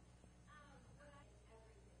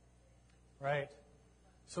 Right.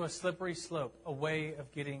 So a slippery slope, a way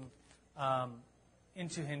of getting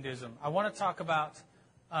into Hinduism. I want to talk about,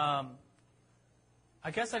 I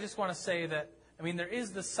guess I just want to say that, there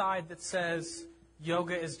is the side that says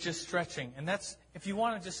yoga is just stretching. And that's, if you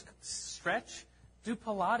want to just stretch, do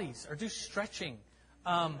Pilates or do stretching.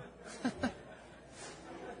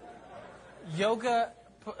 Yoga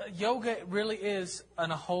really is a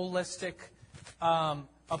holistic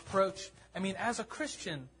approach. As a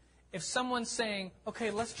Christian, if someone's saying,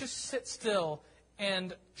 okay, let's just sit still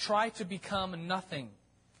and try to become nothing.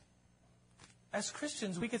 As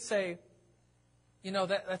Christians, we could say,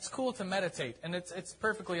 that's cool to meditate, and it's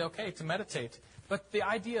perfectly okay to meditate. But the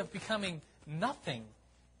idea of becoming nothing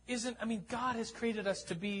isn't, God has created us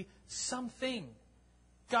to be something.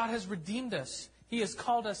 God has redeemed us. He has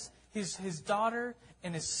called us His daughter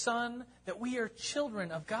and His son, that we are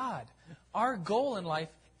children of God. Our goal in life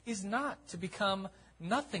is not to become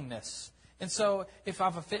nothingness. And so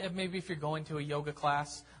maybe if you're going to a yoga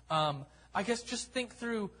class, I guess just think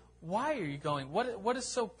through, why are you going? What is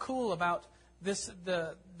so cool about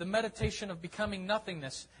the meditation of becoming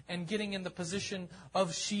nothingness and getting in the position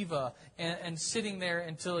of Shiva and sitting there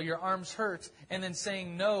until your arms hurt and then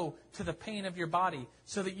saying no to the pain of your body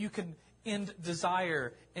so that you can end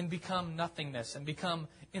desire and become nothingness and become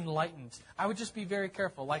enlightened. I would just be very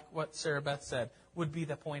careful, like what Sarah Beth said, would be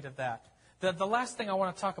the point of that. The last thing I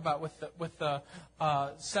want to talk about with the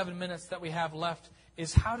 7 minutes that we have left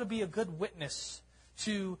is how to be a good witness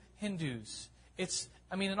to Hindus.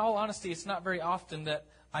 In all honesty, it's not very often that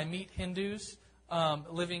I meet Hindus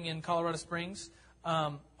living in Colorado Springs.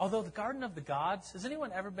 Although the Garden of the Gods, has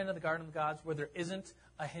anyone ever been to the Garden of the Gods where there isn't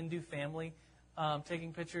a Hindu family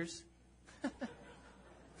taking pictures?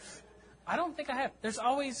 I don't think I have. There's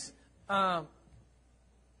always, there's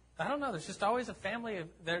just always a family.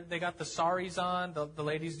 They got the saris on, the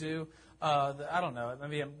ladies do. I don't know.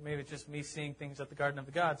 Maybe it's just me seeing things at the Garden of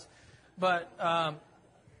the Gods. But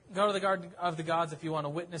go to the Garden of the Gods if you want to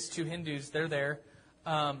witness to Hindus. They're there.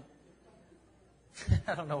 I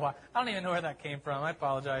don't know why. I don't even know where that came from. I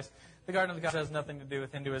apologize. The Garden of the Gods has nothing to do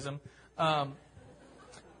with Hinduism. I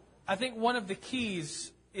think one of the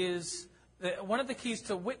keys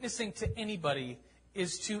to witnessing to anybody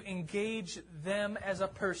is to engage them as a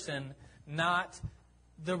person, not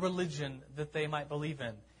the religion that they might believe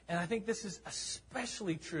in. And I think this is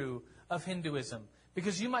especially true of Hinduism.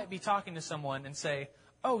 Because you might be talking to someone and say,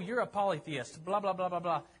 oh, you're a polytheist, blah, blah, blah, blah,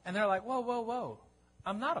 blah. And they're like, whoa, whoa, whoa.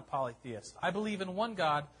 I'm not a polytheist. I believe in one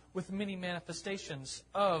God with many manifestations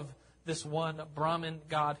of this one Brahman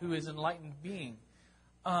God who is enlightened being.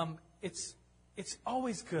 It's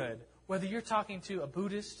always good, whether you're talking to a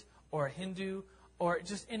Buddhist or a Hindu or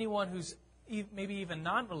just anyone who's maybe even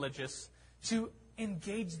non-religious, to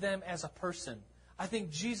engage them as a person. I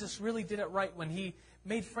think Jesus really did it right when He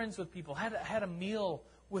made friends with people, had a meal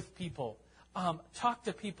with people, talked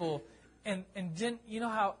to people, and didn't,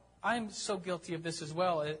 how I'm so guilty of this as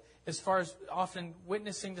well, as far as often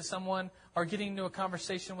witnessing to someone or getting into a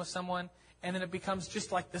conversation with someone, and then it becomes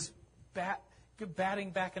just like this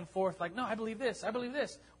batting back and forth, like, no, I believe this.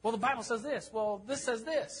 Well, the Bible says this. Well, this says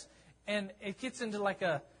this. And it gets into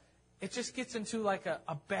a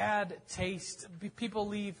bad taste. People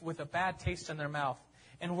leave with a bad taste in their mouth.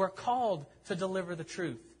 And we're called to deliver the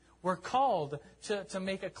truth. We're called to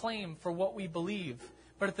make a claim for what we believe.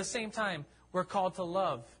 But at the same time, we're called to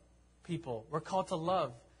love people. We're called to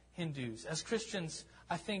love Hindus. As Christians,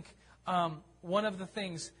 I think one of the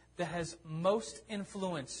things that has most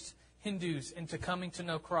influenced Hindus into coming to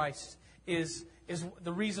know Christ is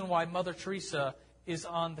the reason why Mother Teresa is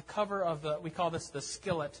on the cover of we call this the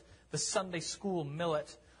skillet, the Sunday school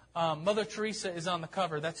millet. Mother Teresa is on the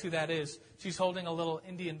cover. That's who that is. She's holding a little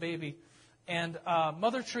Indian baby. And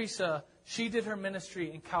Mother Teresa, she did her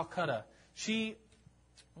ministry in Calcutta. She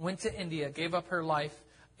went to India, gave up her life,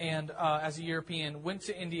 and as a European, went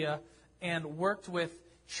to India and worked with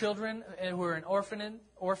children who were in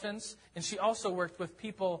orphans. And she also worked with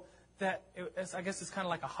people that, I guess it's kind of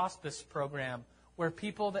like a hospice program, where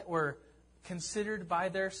people that were considered by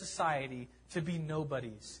their society to be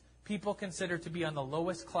nobodies, people considered to be on the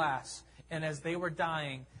lowest class, and as they were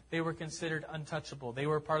dying, they were considered untouchable. They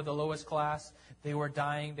were part of the lowest class. They were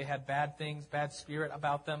dying. They had bad things, bad spirit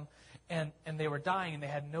about them, and they were dying, and they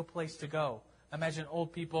had no place to go. Imagine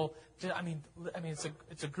old people. I mean,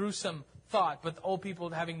 it's a gruesome thought, but old people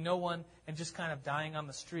having no one and just kind of dying on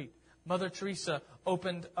the street. Mother Teresa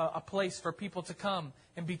opened a place for people to come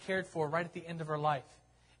and be cared for right at the end of her life.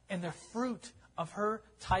 And the fruit of her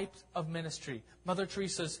type of ministry, Mother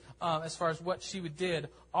Teresa's, as far as what she did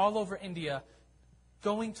all over India,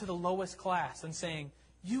 going to the lowest class and saying,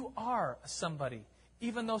 you are somebody.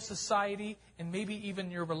 Even though society and maybe even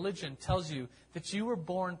your religion tells you that you were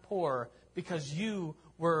born poor because you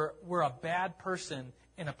were a bad person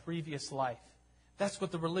in a previous life. That's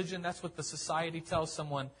what the religion, that's what the society tells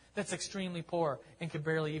someone that's extremely poor and can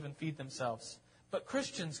barely even feed themselves. But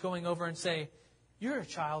Christians going over and say, you're a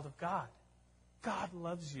child of God. God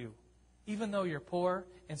loves you. Even though you're poor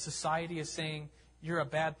and society is saying you're a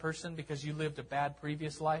bad person because you lived a bad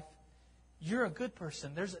previous life, you're a good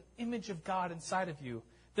person. There's an image of God inside of you.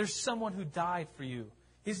 There's someone who died for you.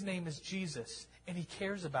 His name is Jesus, and He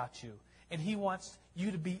cares about you. And He wants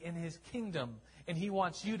you to be in His kingdom, and He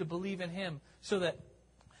wants you to believe in Him so that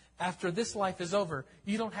after this life is over,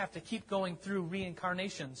 you don't have to keep going through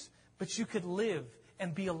reincarnations, but you could live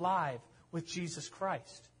and be alive with Jesus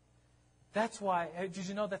Christ. That's why, did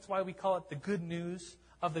you know that's why we call it the good news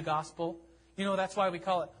of the gospel? You know, that's why we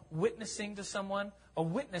call it witnessing to someone. A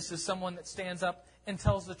witness is someone that stands up and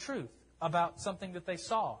tells the truth about something that they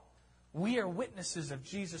saw. We are witnesses of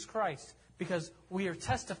Jesus Christ because we are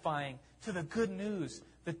testifying to the good news,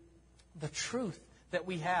 the truth that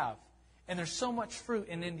we have. And there's so much fruit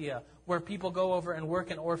in India where people go over and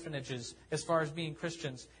work in orphanages as far as being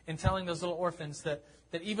Christians and telling those little orphans that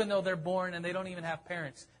even though they're born and they don't even have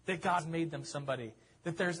parents, that God made them somebody,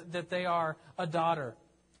 that they are a daughter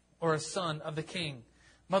or a son of the King.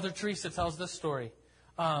 Mother Teresa tells this story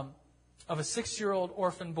of a 6-year-old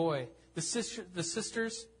orphan boy. The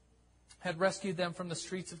sisters had rescued them from the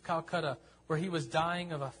streets of Calcutta, where he was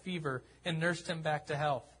dying of a fever, and nursed him back to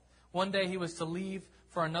health. One day he was to leave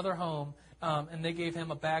for another home, and they gave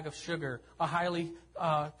him a bag of sugar, a highly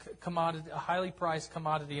prized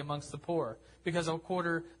commodity amongst the poor, because a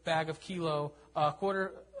quarter kilo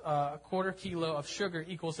of sugar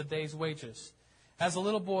equals a day's wages. As the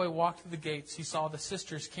little boy walked through the gates, he saw the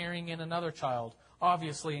sisters carrying in another child,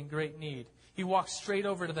 obviously in great need. He walked straight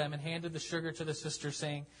over to them and handed the sugar to the sister,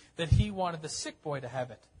 saying that he wanted the sick boy to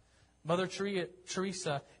have it. Mother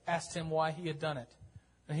Teresa asked him why he had done it.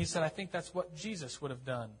 And he said, I think that's what Jesus would have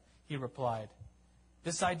done, he replied.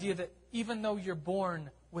 This idea that even though you're born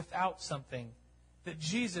without something, that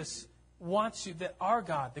Jesus wants you, that our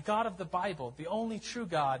God, the God of the Bible, the only true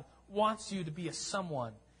God, wants you to be a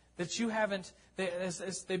someone. That you haven't,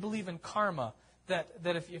 as they believe in karma, that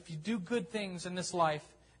if you do good things in this life,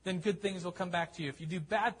 then good things will come back to you. If you do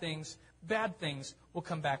bad things will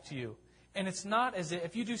come back to you. And it's not as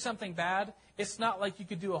if you do something bad, it's not like you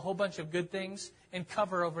could do a whole bunch of good things and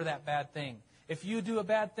cover over that bad thing. If you do a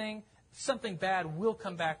bad thing, something bad will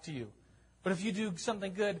come back to you. But if you do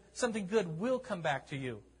something good will come back to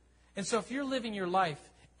you. And so if you're living your life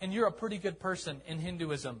and you're a pretty good person in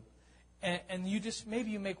Hinduism, and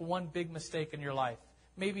maybe you make one big mistake in your life.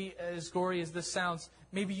 Maybe, as gory as this sounds,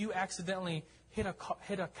 maybe you accidentally hit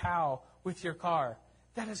a cow with your car.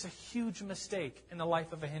 That is a huge mistake in the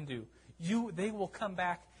life of a Hindu. They will come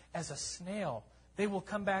back as a snail. They will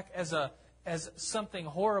come back as something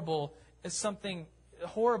horrible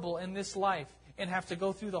in this life, and have to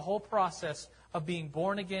go through the whole process of being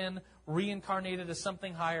born again, reincarnated as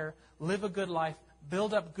something higher, live a good life,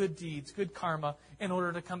 build up good deeds, good karma, in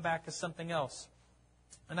order to come back as something else.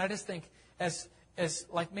 And I just think as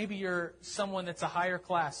like maybe you're someone that's a higher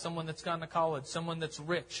class, someone that's gone to college, someone that's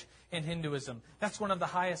rich in Hinduism. That's one of the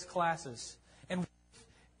highest classes. And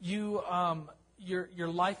your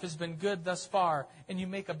life has been good thus far, and you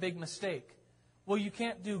make a big mistake. Well, you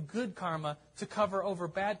can't do good karma to cover over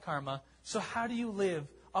bad karma. So how do you live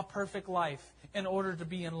a perfect life in order to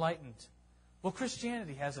be enlightened? Well,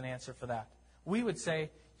 Christianity has an answer for that. We would say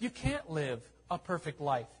you can't live a perfect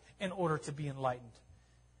life in order to be enlightened.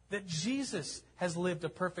 That Jesus has lived a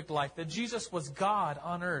perfect life. That Jesus was God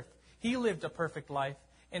on earth. He lived a perfect life.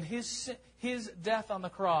 And His death on the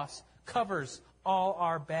cross covers all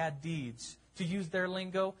our bad deeds. To use their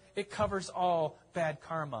lingo, it covers all bad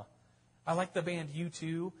karma. I like the band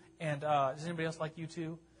U2. And does anybody else like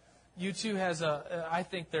U2? U2 has I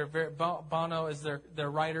think they're very, Bono is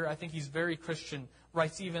their writer. I think he's very Christian.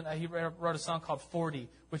 He wrote a song called 40,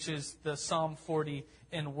 which is the Psalm 40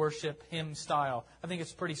 in worship hymn style. I think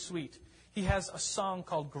it's pretty sweet. He has a song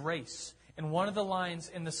called Grace. And one of the lines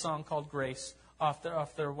in the song called Grace, off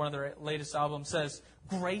one of their latest albums, says,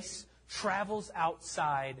 "Grace travels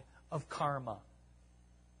outside of karma."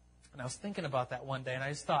 And I was thinking about that one day, and I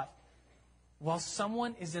just thought, while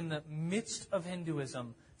someone is in the midst of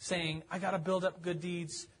Hinduism saying, I got to build up good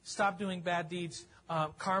deeds, stop doing bad deeds,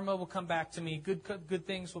 karma will come back to me, good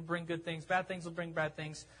things will bring good things, bad things will bring bad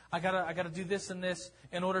things, I gotta do this and this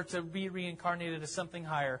in order to be reincarnated as something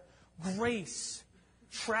higher. Grace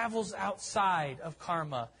travels outside of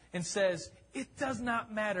karma and says, it does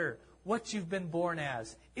not matter what you've been born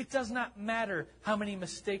as. It does not matter how many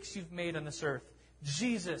mistakes you've made on this earth.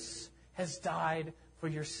 Jesus has died for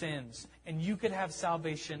your sins, and you could have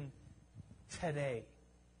salvation today.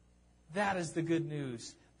 That is the good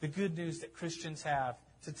news that Christians have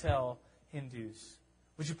to tell Hindus.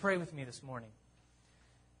 Would you pray with me this morning?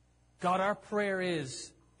 God, our prayer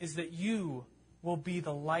is that you will be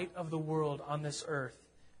the light of the world on this earth.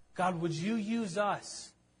 God, would you use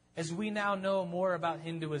us as we now know more about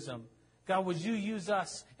Hinduism? God, would you use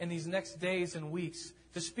us in these next days and weeks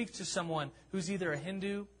to speak to someone who's either a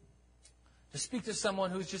Hindu, to speak to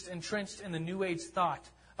someone who's just entrenched in the New Age thought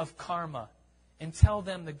of karma, and tell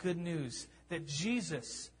them the good news that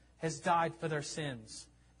Jesus has died for their sins,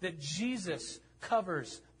 that Jesus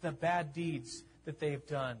covers the bad deeds that they've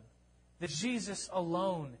done, that Jesus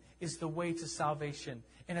alone is the way to salvation,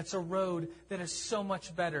 and it's a road that is so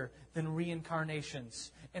much better than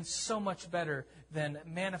reincarnations and so much better than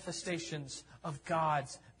manifestations of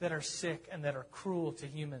gods that are sick and that are cruel to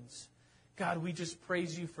humans. God, we just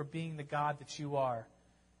praise you for being the God that you are,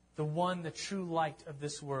 the one, the true light of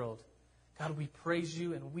this world. God, we praise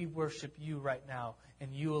you and we worship you right now,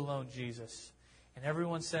 and you alone, Jesus. And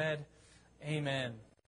everyone said, Amen.